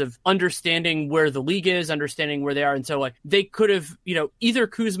in terms of understanding where the league is, understanding where they are. And so they could have, either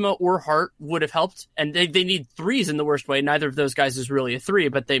Kuzma or Hart would have helped. And they need threes in the worst way. Neither of those guys is really a 3,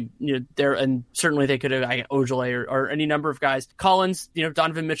 but and certainly they could have Ojale or any number of guys. Collins,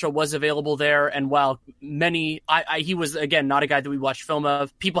 Donovan Mitchell was available there. And while he was, again, not a guy that we watched film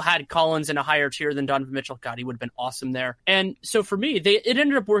of, people had Collins in a higher tier than Donovan Mitchell. God, he would have been awesome there. And so for me, it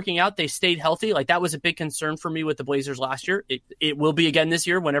ended up working out. They stayed healthy. That was a big concern for me with the Blazers last year. It will be again this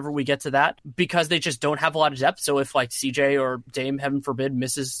year whenever we get to that, because they just don't have a lot of depth. So if CJ or Dame, heaven forbid,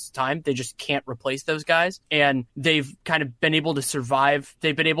 misses time, they just can't replace those guys. And they've kind of been able to survive.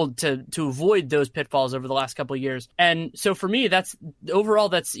 They've been able to avoid those pitfalls over the last couple of years. And so for me, that's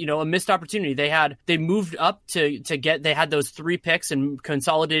a missed opportunity. They moved up they had those 3 picks and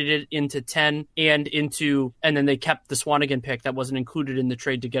consolidated into 10 and then they kept the Swanigan pick that wasn't included in the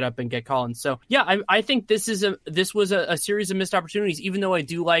trade to get up and get Collins. So yeah, I think this was a series of missed opportunities, even though I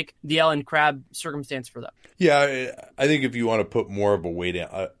do like the Allen Crabbe circumstance for them. Yeah, I think if you want to put more of a weight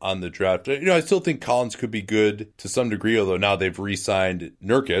on the draft, I still think Collins could be good to some degree, although now they've re-signed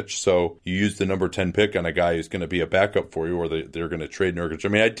Nurkic, so you use the number 10 pick on a guy who's going to be a backup for you, or they're going to trade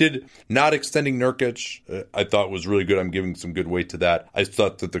Nurkic. I did not extending Nurkic, I thought was really good. I'm giving some good weight to that. I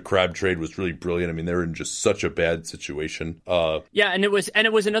thought that the Crabbe trade was really brilliant. They're in just such a bad situation. And it was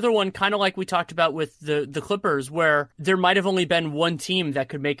another one kind of like we talked about with the Clippers, where there might have only been one team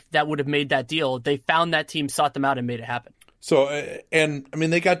that would have made that deal. They found that team, sought them out, and made it happen. So,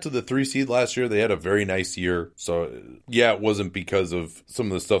 they got to the 3 seed last year. They had a very nice year. So, yeah, it wasn't because of some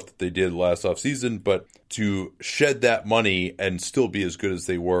of the stuff that they did last offseason, but to shed that money and still be as good as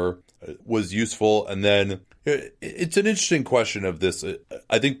they were was useful. And then it's an interesting question of this.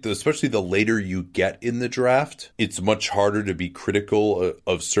 I think especially the later you get in the draft, it's much harder to be critical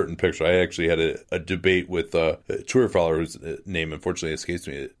of certain picks. I actually had a debate with a Twitter follower whose name unfortunately escapes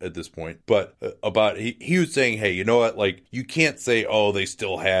me at this point, but about he was saying, hey, you know what? You can't say, oh, they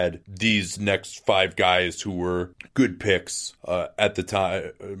still had these next 5 guys who were good picks at the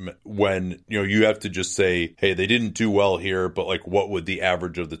time, when you have to just say, hey, they didn't do well here, but what would the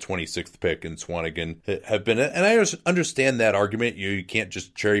average of the 26th pick in Swanigan have been? And I understand that argument. You can't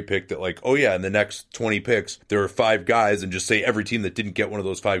just cherry pick that, oh yeah, in the next 20 picks there are 5 guys, and just say every team that didn't get one of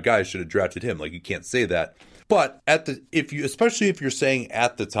those 5 guys should have drafted him. You can't say that. But especially if you're saying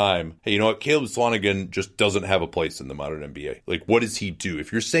at the time, hey, you know what, Caleb Swanigan just doesn't have a place in the modern NBA. What does he do?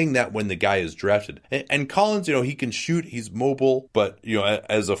 If you're saying that when the guy is drafted, and Collins, he can shoot, he's mobile, but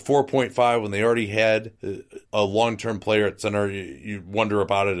as a 4.5 when they already had a long-term player at center, you wonder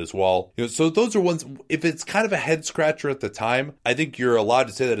about it as well. So those are ones. If it's kind of a head scratcher at the time, I think you're allowed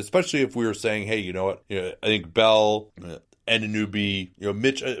to say that, especially if we were saying, hey, you know what, I think Bell. And Anunoby,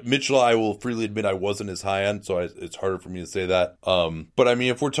 Mitchell, I will freely admit I wasn't as high on, so it's harder for me to say that. But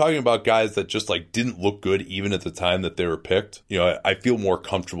if we're talking about guys that just didn't look good even at the time that they were picked, I feel more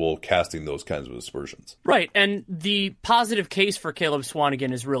comfortable casting those kinds of aspersions. Right, and the positive case for Caleb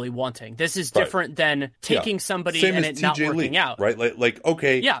Swanigan is really wanting. This is different than taking somebody and it not working out. Right,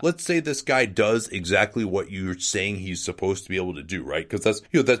 let's say this guy does exactly what you're saying he's supposed to be able to do, right? Because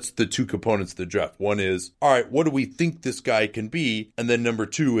that's the 2 components of the draft. One is, all right, what do we think this guy can be? And then number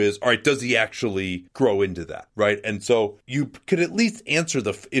 2 is, all right, does he actually grow into that, right? And so you could at least answer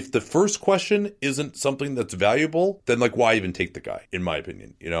if the first question isn't something that's valuable, then why even take the guy, in my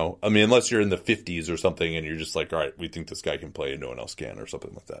opinion, unless you're in the 50s or something and you're just all right, we think this guy can play and no one else can, or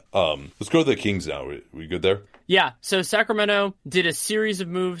something like that. Let's go to the Kings now. We good there? Yeah, so Sacramento did a series of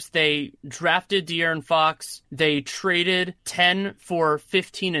moves. They drafted De'Aaron Fox. They traded 10 for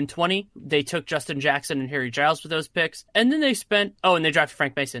 15 and 20. They took Justin Jackson and Harry Giles with those picks. And then they spent, and they drafted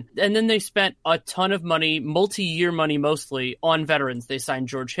Frank Mason. And then they spent a ton of money, multi-year money mostly, on veterans. They signed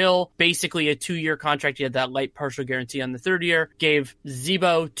George Hill, basically a 2-year contract. He had that light partial guarantee on the 3rd year, gave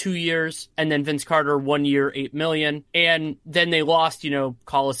Zebo 2 years, and then Vince Carter 1 year, $8 million. And then they lost,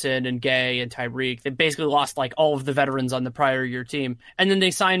 Collison and Gay and Tyreek. They basically lost like all of the veterans on the prior year team. And then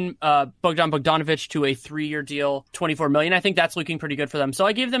they signed Bogdan Bogdanovic to a 3-year deal, $24 million. I think that's looking pretty good for them. So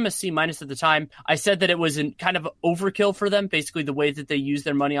I gave them a C- at the time. I said that it was kind of overkill for them, basically the way that they use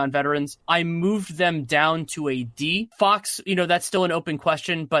their money on veterans. I moved them down to a D. Fox, that's still an open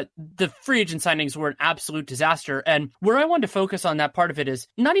question, but the free agent signings were an absolute disaster. And where I wanted to focus on that part of it is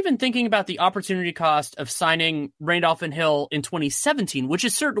not even thinking about the opportunity cost of signing Randolph and Hill in 2017, which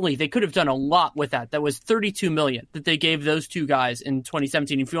is certainly, they could have done a lot with that. That was $32 million that they gave those two guys in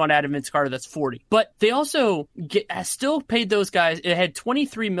 2017. If you want to add Vince Carter, that's 40. But they also still paid those guys. It had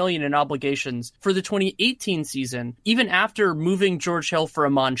 $23 million in obligations for the 2018 season, even after moving George Hill for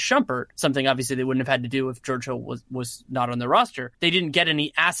Amon Shumpert, something obviously they wouldn't have had to do if George Hill was not on the roster. They didn't get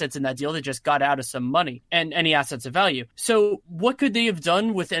any assets in that deal. They just got out of some money and any assets of value. So what could they have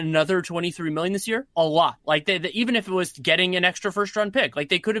done with another $23 million this year? A lot. Like they even if it was getting an extra first round pick, like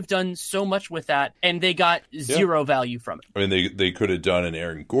they could have done so much with that, and they got zero value from it. I mean, they could have done an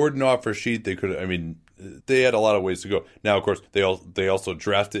Aaron Gordon offer sheet. They could have, they had a lot of ways to go. Now, of course, they also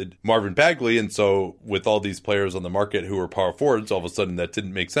drafted Marvin Bagley, and so with all these players on the market who were power forwards, all of a sudden that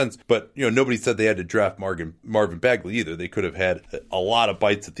didn't make sense. But nobody said they had to draft Marvin Bagley either. They could have had a lot of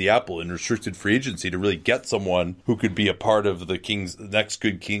bites at the apple in restricted free agency to really get someone who could be a part of the next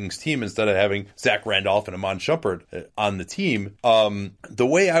good Kings team instead of having Zach Randolph and Amon Shumpert on the team. The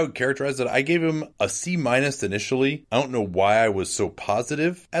way I would characterize it, I gave him a C- initially. I don't know why I was so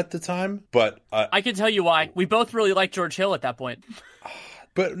positive at the time, but I can tell you why. We both really liked George Hill at that point.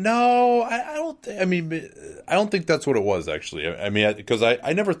 But no, I don't. I don't think that's what it was actually. Because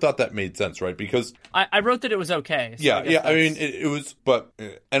I never thought that made sense, right? Because I wrote that it was okay. So yeah. It was, but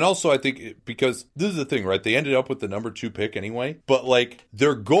and also I think because this is the thing, right? They ended up with the number 2 pick anyway. But like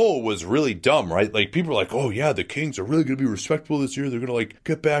their goal was really dumb, right? Like people are like, oh yeah, the Kings are really going to be respectable this year. They're going to like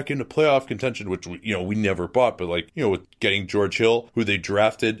get back into playoff contention, which we never bought. But like with getting George Hill, who they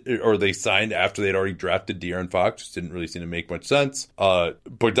drafted or they signed after they'd already drafted De'Aaron Fox, just didn't really seem to make much sense.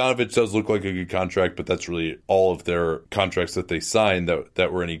 Bogdanovic does look like a good contract, but that's really all of their contracts that they signed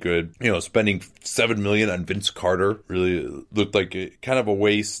that were any good. Spending $7 million on Vince Carter really looked like kind of a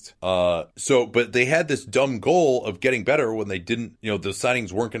waste. But they had this dumb goal of getting better when they didn't. The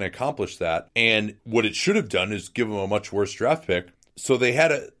signings weren't going to accomplish that. And what it should have done is give them a much worse draft pick. So they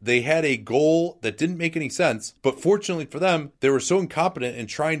had a goal that didn't make any sense, but fortunately for them, they were so incompetent in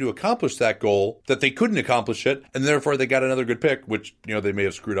trying to accomplish that goal that they couldn't accomplish it, and therefore they got another good pick, which they may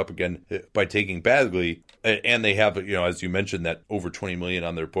have screwed up again by taking Bagley. And they have, as you mentioned, that over $20 million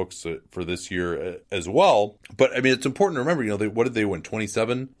on their books for this year as well. But it's important to remember, what did they win,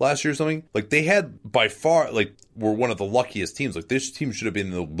 27 last year or something? Like they had by far were one of the luckiest teams. Like this team should have been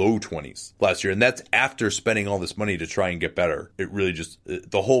in the low 20s last year, and that's after spending all this money to try and get better. It really just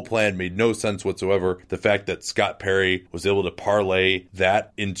the whole plan made no sense whatsoever. The fact that Scott Perry was able to parlay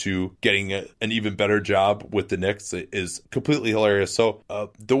that into getting an even better job with the Knicks is completely hilarious. So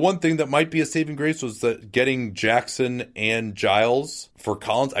the one thing that might be a saving grace was that getting Jackson and Giles for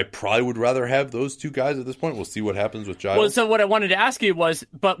Collins. I probably would rather have those two guys at this point. We'll see what happens with Giles. Well, so what I wanted to ask you was,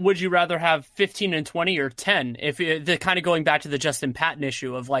 but would you rather have 15 and 20 or 10? If the kind of going back to the Justin Patton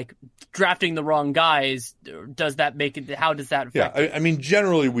issue of like drafting the wrong guys, does that make it? How does that affect? Yeah,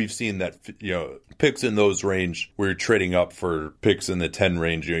 generally we've seen that picks in those range where you're trading up for picks in the 10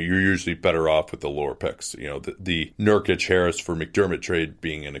 range. You're usually better off with the lower picks. The Nurkic Harris for McDermott trade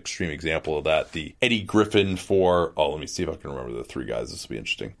being an extreme example of that. The Eddie Griffin for let me see if I can remember the 3 guys. This will be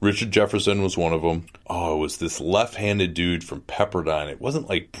interesting. Richard Jefferson was one of them. Oh, it was this left-handed dude from Pepperdine. It wasn't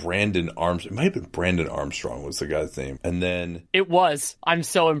like Brandon Armstrong. It might have been Brandon Armstrong was the guy's name. And then it was. I'm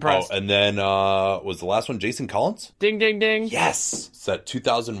so impressed. Oh, and then was the last one Jason Collins? Ding, ding, ding. Yes. It's that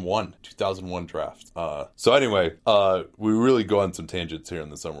 2001 draft. So anyway, we really go on some tangents here in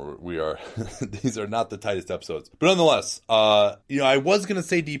the summer. We are these are not the tightest episodes, but nonetheless, I was gonna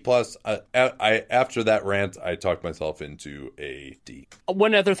say D+. After that rant, I talked myself into a D.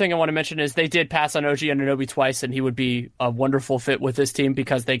 One other thing I want to mention is they did pass on OG Anunoby twice, and he would be a wonderful fit with this team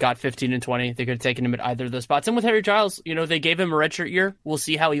because they got 15 and 20. They could have taken him at either of those spots. And with Harry Giles, they gave him a redshirt year. We'll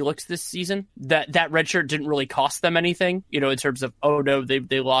see how he looks this season. That redshirt didn't really cost them anything, in terms of, oh no,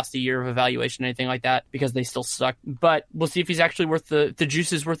 they lost a year of evaluation, anything anything like that because they still suck. But we'll see if he's actually worth the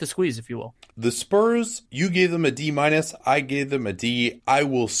juice is worth the squeeze, if you will. The Spurs, you gave them a D-. I gave them a D. I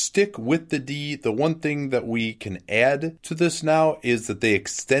will stick with the D. The one thing that we can add to this now is that they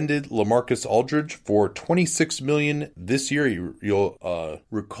extended LaMarcus Aldridge for $26 million this year. You'll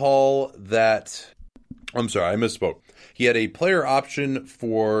recall that. I'm sorry, I misspoke. He had a player option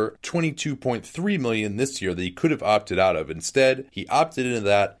for $22.3 million this year that he could have opted out of. Instead, he opted into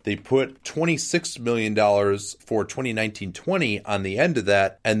that. They put $26 million for 2019-20 on the end of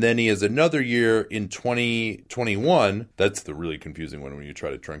that, and then he has another year in 2021. That's the really confusing one when you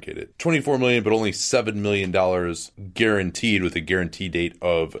try to truncate it. $24 million, but only $7 million guaranteed with a guarantee date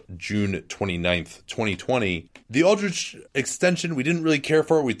of June 29th, 2020. The Aldridge extension, we didn't really care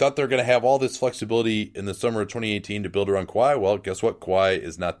for it. We thought they were going to have all this flexibility in the summer of 2018 to build around Kawhi. Well, guess what? Kawhi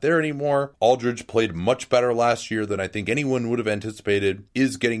is not there anymore. Aldridge played much better last year than I think anyone would have anticipated.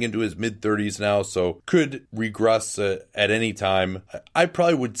 Is getting into his mid-30s now, so could regress at any time. I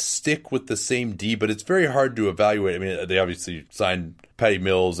probably would stick with the same D, but it's very hard to evaluate. I mean, they obviously signed Patty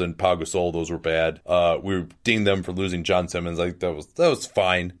Mills and Pau Gasol. Those were bad. We dinged them for losing John Simmons. Like that was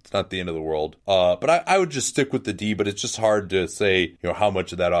fine. It's not the end of the world. But I would just stick with the D, but it's just hard to say, how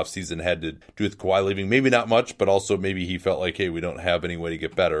much of that offseason had to do with Kawhi leaving. Maybe not much, but also maybe he felt like, hey, we don't have any way to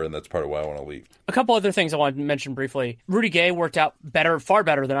get better, and that's part of why I want to leave. A couple other things I wanted to mention briefly. Rudy Gay worked out better, far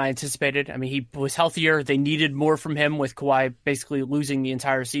better than I anticipated. I mean, he was healthier. They needed more from him with Kawhi basically losing the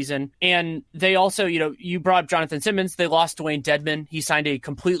entire season. And they also, you brought up Jonathan Simmons. They lost Dwayne Dedmon. He signed a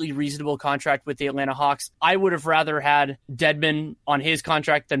completely reasonable contract with the Atlanta Hawks. I would have rather had Dedmon on his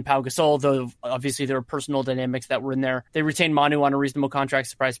contract than Pau Gasol, though obviously there were personal dynamics that were in there. They retained Manu on a reasonable contract.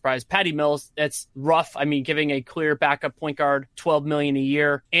 Surprise, surprise. Patty Mills, that's rough. I mean, giving a clear backup point guard $12 million a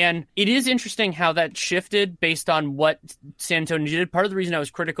year. And it is interesting how that shifted based on what San Antonio did. Part of the reason I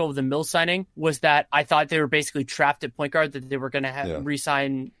was critical of the Mills signing was that I thought they were basically trapped at point guard, that they were going to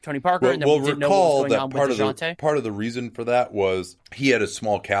re-sign Tony Parker, and then we didn't know what was going on with DeJounte. Part of the reason for that was he had a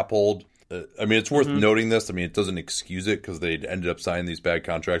small cap hold. I mean, it's worth noting this. I mean, it doesn't excuse it because they ended up signing these bad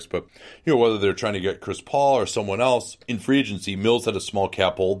contracts. But, whether they're trying to get Chris Paul or someone else in free agency, Mills had a small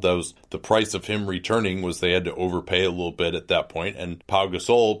cap hold. That was the price of him returning, was they had to overpay a little bit at that point. And Pau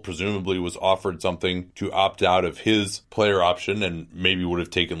Gasol presumably was offered something to opt out of his player option and maybe would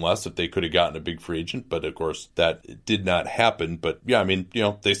have taken less if they could have gotten a big free agent. But, of course, that did not happen. But, yeah, I mean,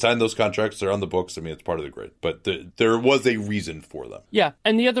 they signed those contracts. They're on the books. I mean, it's part of the grid. But there was a reason for them. Yeah,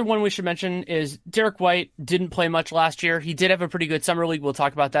 and the other one we should mention is Derek White didn't play much last year. He did have a pretty good summer league. We'll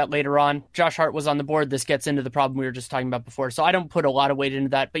talk about that later on. Josh Hart was on the board. This gets into the problem we were just talking about before. So I don't put a lot of weight into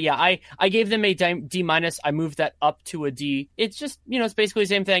that. But yeah, I gave them a D-. I moved that up to a D. It's just, it's basically the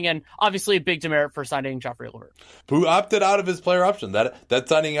same thing. And obviously a big demerit for signing Joffrey Levert, who opted out of his player option. That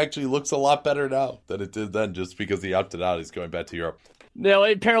signing actually looks a lot better now than it did then, just because he opted out. He's going back to Europe. No,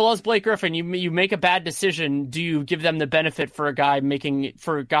 it parallels Blake Griffin. You make a bad decision. Do you give them the benefit for a guy making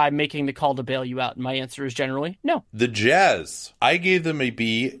the call to bail you out? And my answer is generally no. The Jazz. I gave them a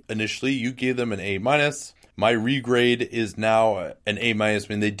B initially. You gave them an A-. My regrade is now an A-. I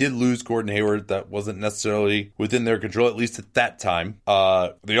mean, they did lose Gordon Hayward. That wasn't necessarily within their control, at least at that time.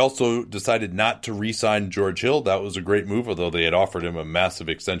 They also decided not to re-sign George Hill. That was a great move, although they had offered him a massive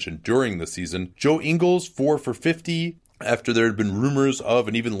extension during the season. Joe Ingles, 4 for $50. After there had been rumors of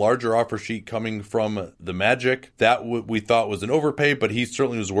an even larger offer sheet coming from the Magic. That we thought was an overpay, but he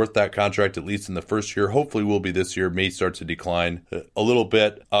certainly was worth that contract, at least in the first year. Hopefully will be this year. May start to decline a little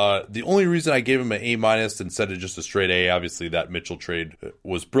bit. The only reason I gave him an A- instead of just a straight A, obviously that Mitchell trade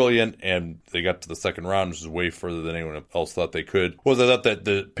was brilliant, and they got to the second round, which is way further than anyone else thought they could, was I thought that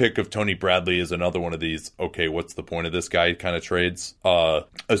the pick of Tony Bradley is another one of these, okay, what's the point of this guy kind of trades,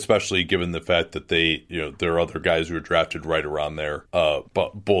 especially given the fact that they, there are other guys who were drafted right around there,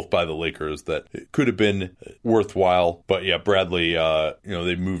 but both by the Lakers that could have been worthwhile. But yeah, Bradley,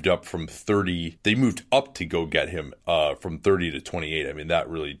 they moved up from 30. They moved up to go get him from 30 to 28. I mean, that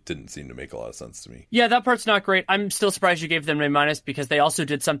really didn't seem to make a lot of sense to me. Yeah, that part's not great. I'm still surprised you gave them an A- because they also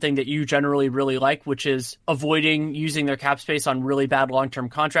did something that you generally really like, which is avoiding using their cap space on really bad long-term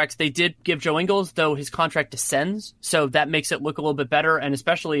contracts. They did give Joe Ingles, though his contract descends, so that makes it look a little bit better, and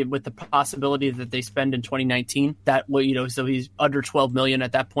especially with the possibility that they spend in 2019, that So he's under 12 million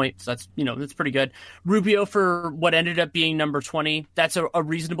at that point. So that's pretty good. Rubio for what ended up being number 20. That's a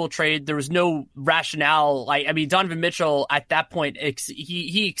reasonable trade. There was no rationale. I mean, Donovan Mitchell at that point,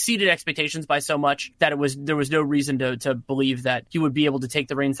 he exceeded expectations by so much that there was no reason to believe that he would be able to take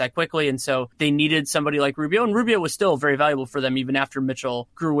the reins that quickly. And so they needed somebody like Rubio, and Rubio was still very valuable for them even after Mitchell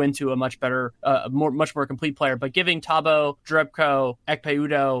grew into a much better, much more complete player. But giving Tabo, Jerebko,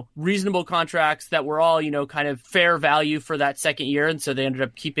 Ekpe-Udoh reasonable contracts that were all, kind of fair value for that second year. And so they ended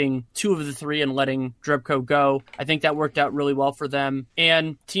up keeping 2 of the 3 and letting Jerebko go. I think that worked out really well for them.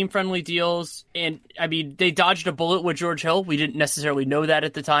 And team-friendly deals. And, I mean, they dodged a bullet with George Hill. We didn't necessarily know that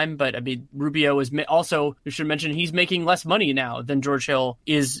at the time, but, I mean, Rubio is also, we should mention, he's making less money now than George Hill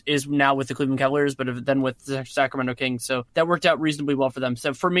is now with the Cleveland Cavaliers, but then with the Sacramento Kings. So that worked out reasonably well for them.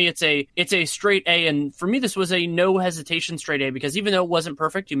 So for me, it's a straight A. And for me, this was a no hesitation straight A, because even though it wasn't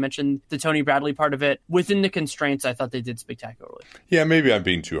perfect, you mentioned the Tony Bradley part of it, within the constraints, I thought they did spectacularly. Yeah, maybe I'm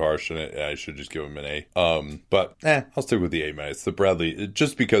being too harsh and I should just give him an A. But I'll stick with the A-. It's the Bradley,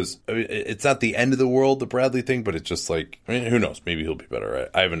 just because it's not the end of the world, the Bradley thing, but it's just like, who knows? Maybe he'll be better.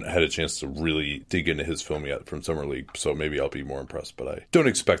 I haven't had a chance to really dig into his film yet from Summer League, so maybe I'll be more impressed, but I don't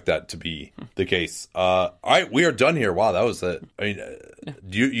expect that to be the case. All right, we are done here. Wow, that was it. I mean,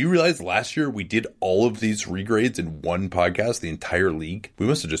 do you realize last year we did all of these regrades in one podcast, the entire league? We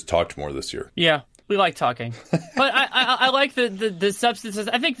must have just talked more this year. Yeah. We like talking, but I like the substances.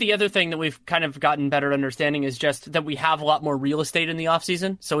 I think the other thing that we've kind of gotten better understanding is just that we have a lot more real estate in the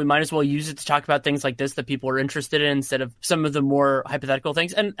offseason, so we might as well use it to talk about things like this that people are interested in instead of some of the more hypothetical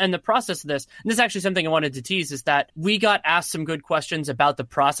things. And the process of this, and this is actually something I wanted to tease, is that we got asked some good questions about the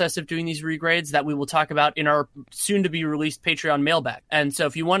process of doing these regrades that we will talk about in our soon-to-be-released Patreon mailbag. And so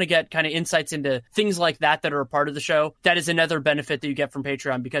if you want to get kind of insights into things like that are a part of the show, that is another benefit that you get from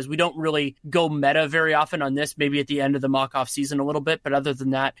Patreon, because we don't really go meta very often on this, maybe at the end of the mock-off season a little bit, but other than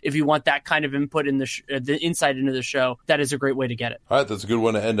that, if you want that kind of input in the insight into the show, that is a great way to get it. All right, that's a good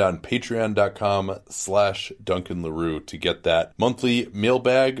one to end on. Patreon.com/Duncan LaRue to get that monthly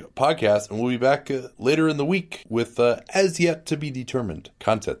mailbag podcast, and we'll be back later in the week with as yet to be determined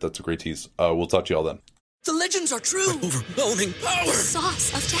content. That's a great tease. We'll talk to you all then. The legends are true. Overwhelming power! The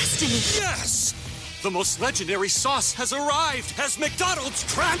sauce of destiny. Yes! The most legendary sauce has arrived as McDonald's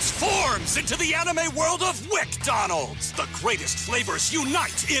transforms into the anime world of WickDonald's. The greatest flavors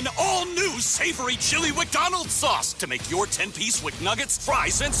unite in all new savory chili McDonald's sauce to make your 10-piece Wick Nuggets,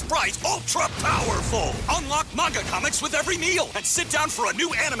 fries, and Sprite ultra-powerful. Unlock manga comics with every meal and sit down for a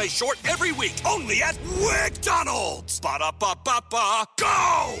new anime short every week only at WickDonald's. Ba-da-ba-ba-ba,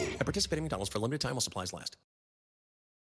 go! At participating McDonald's for a limited time while supplies last.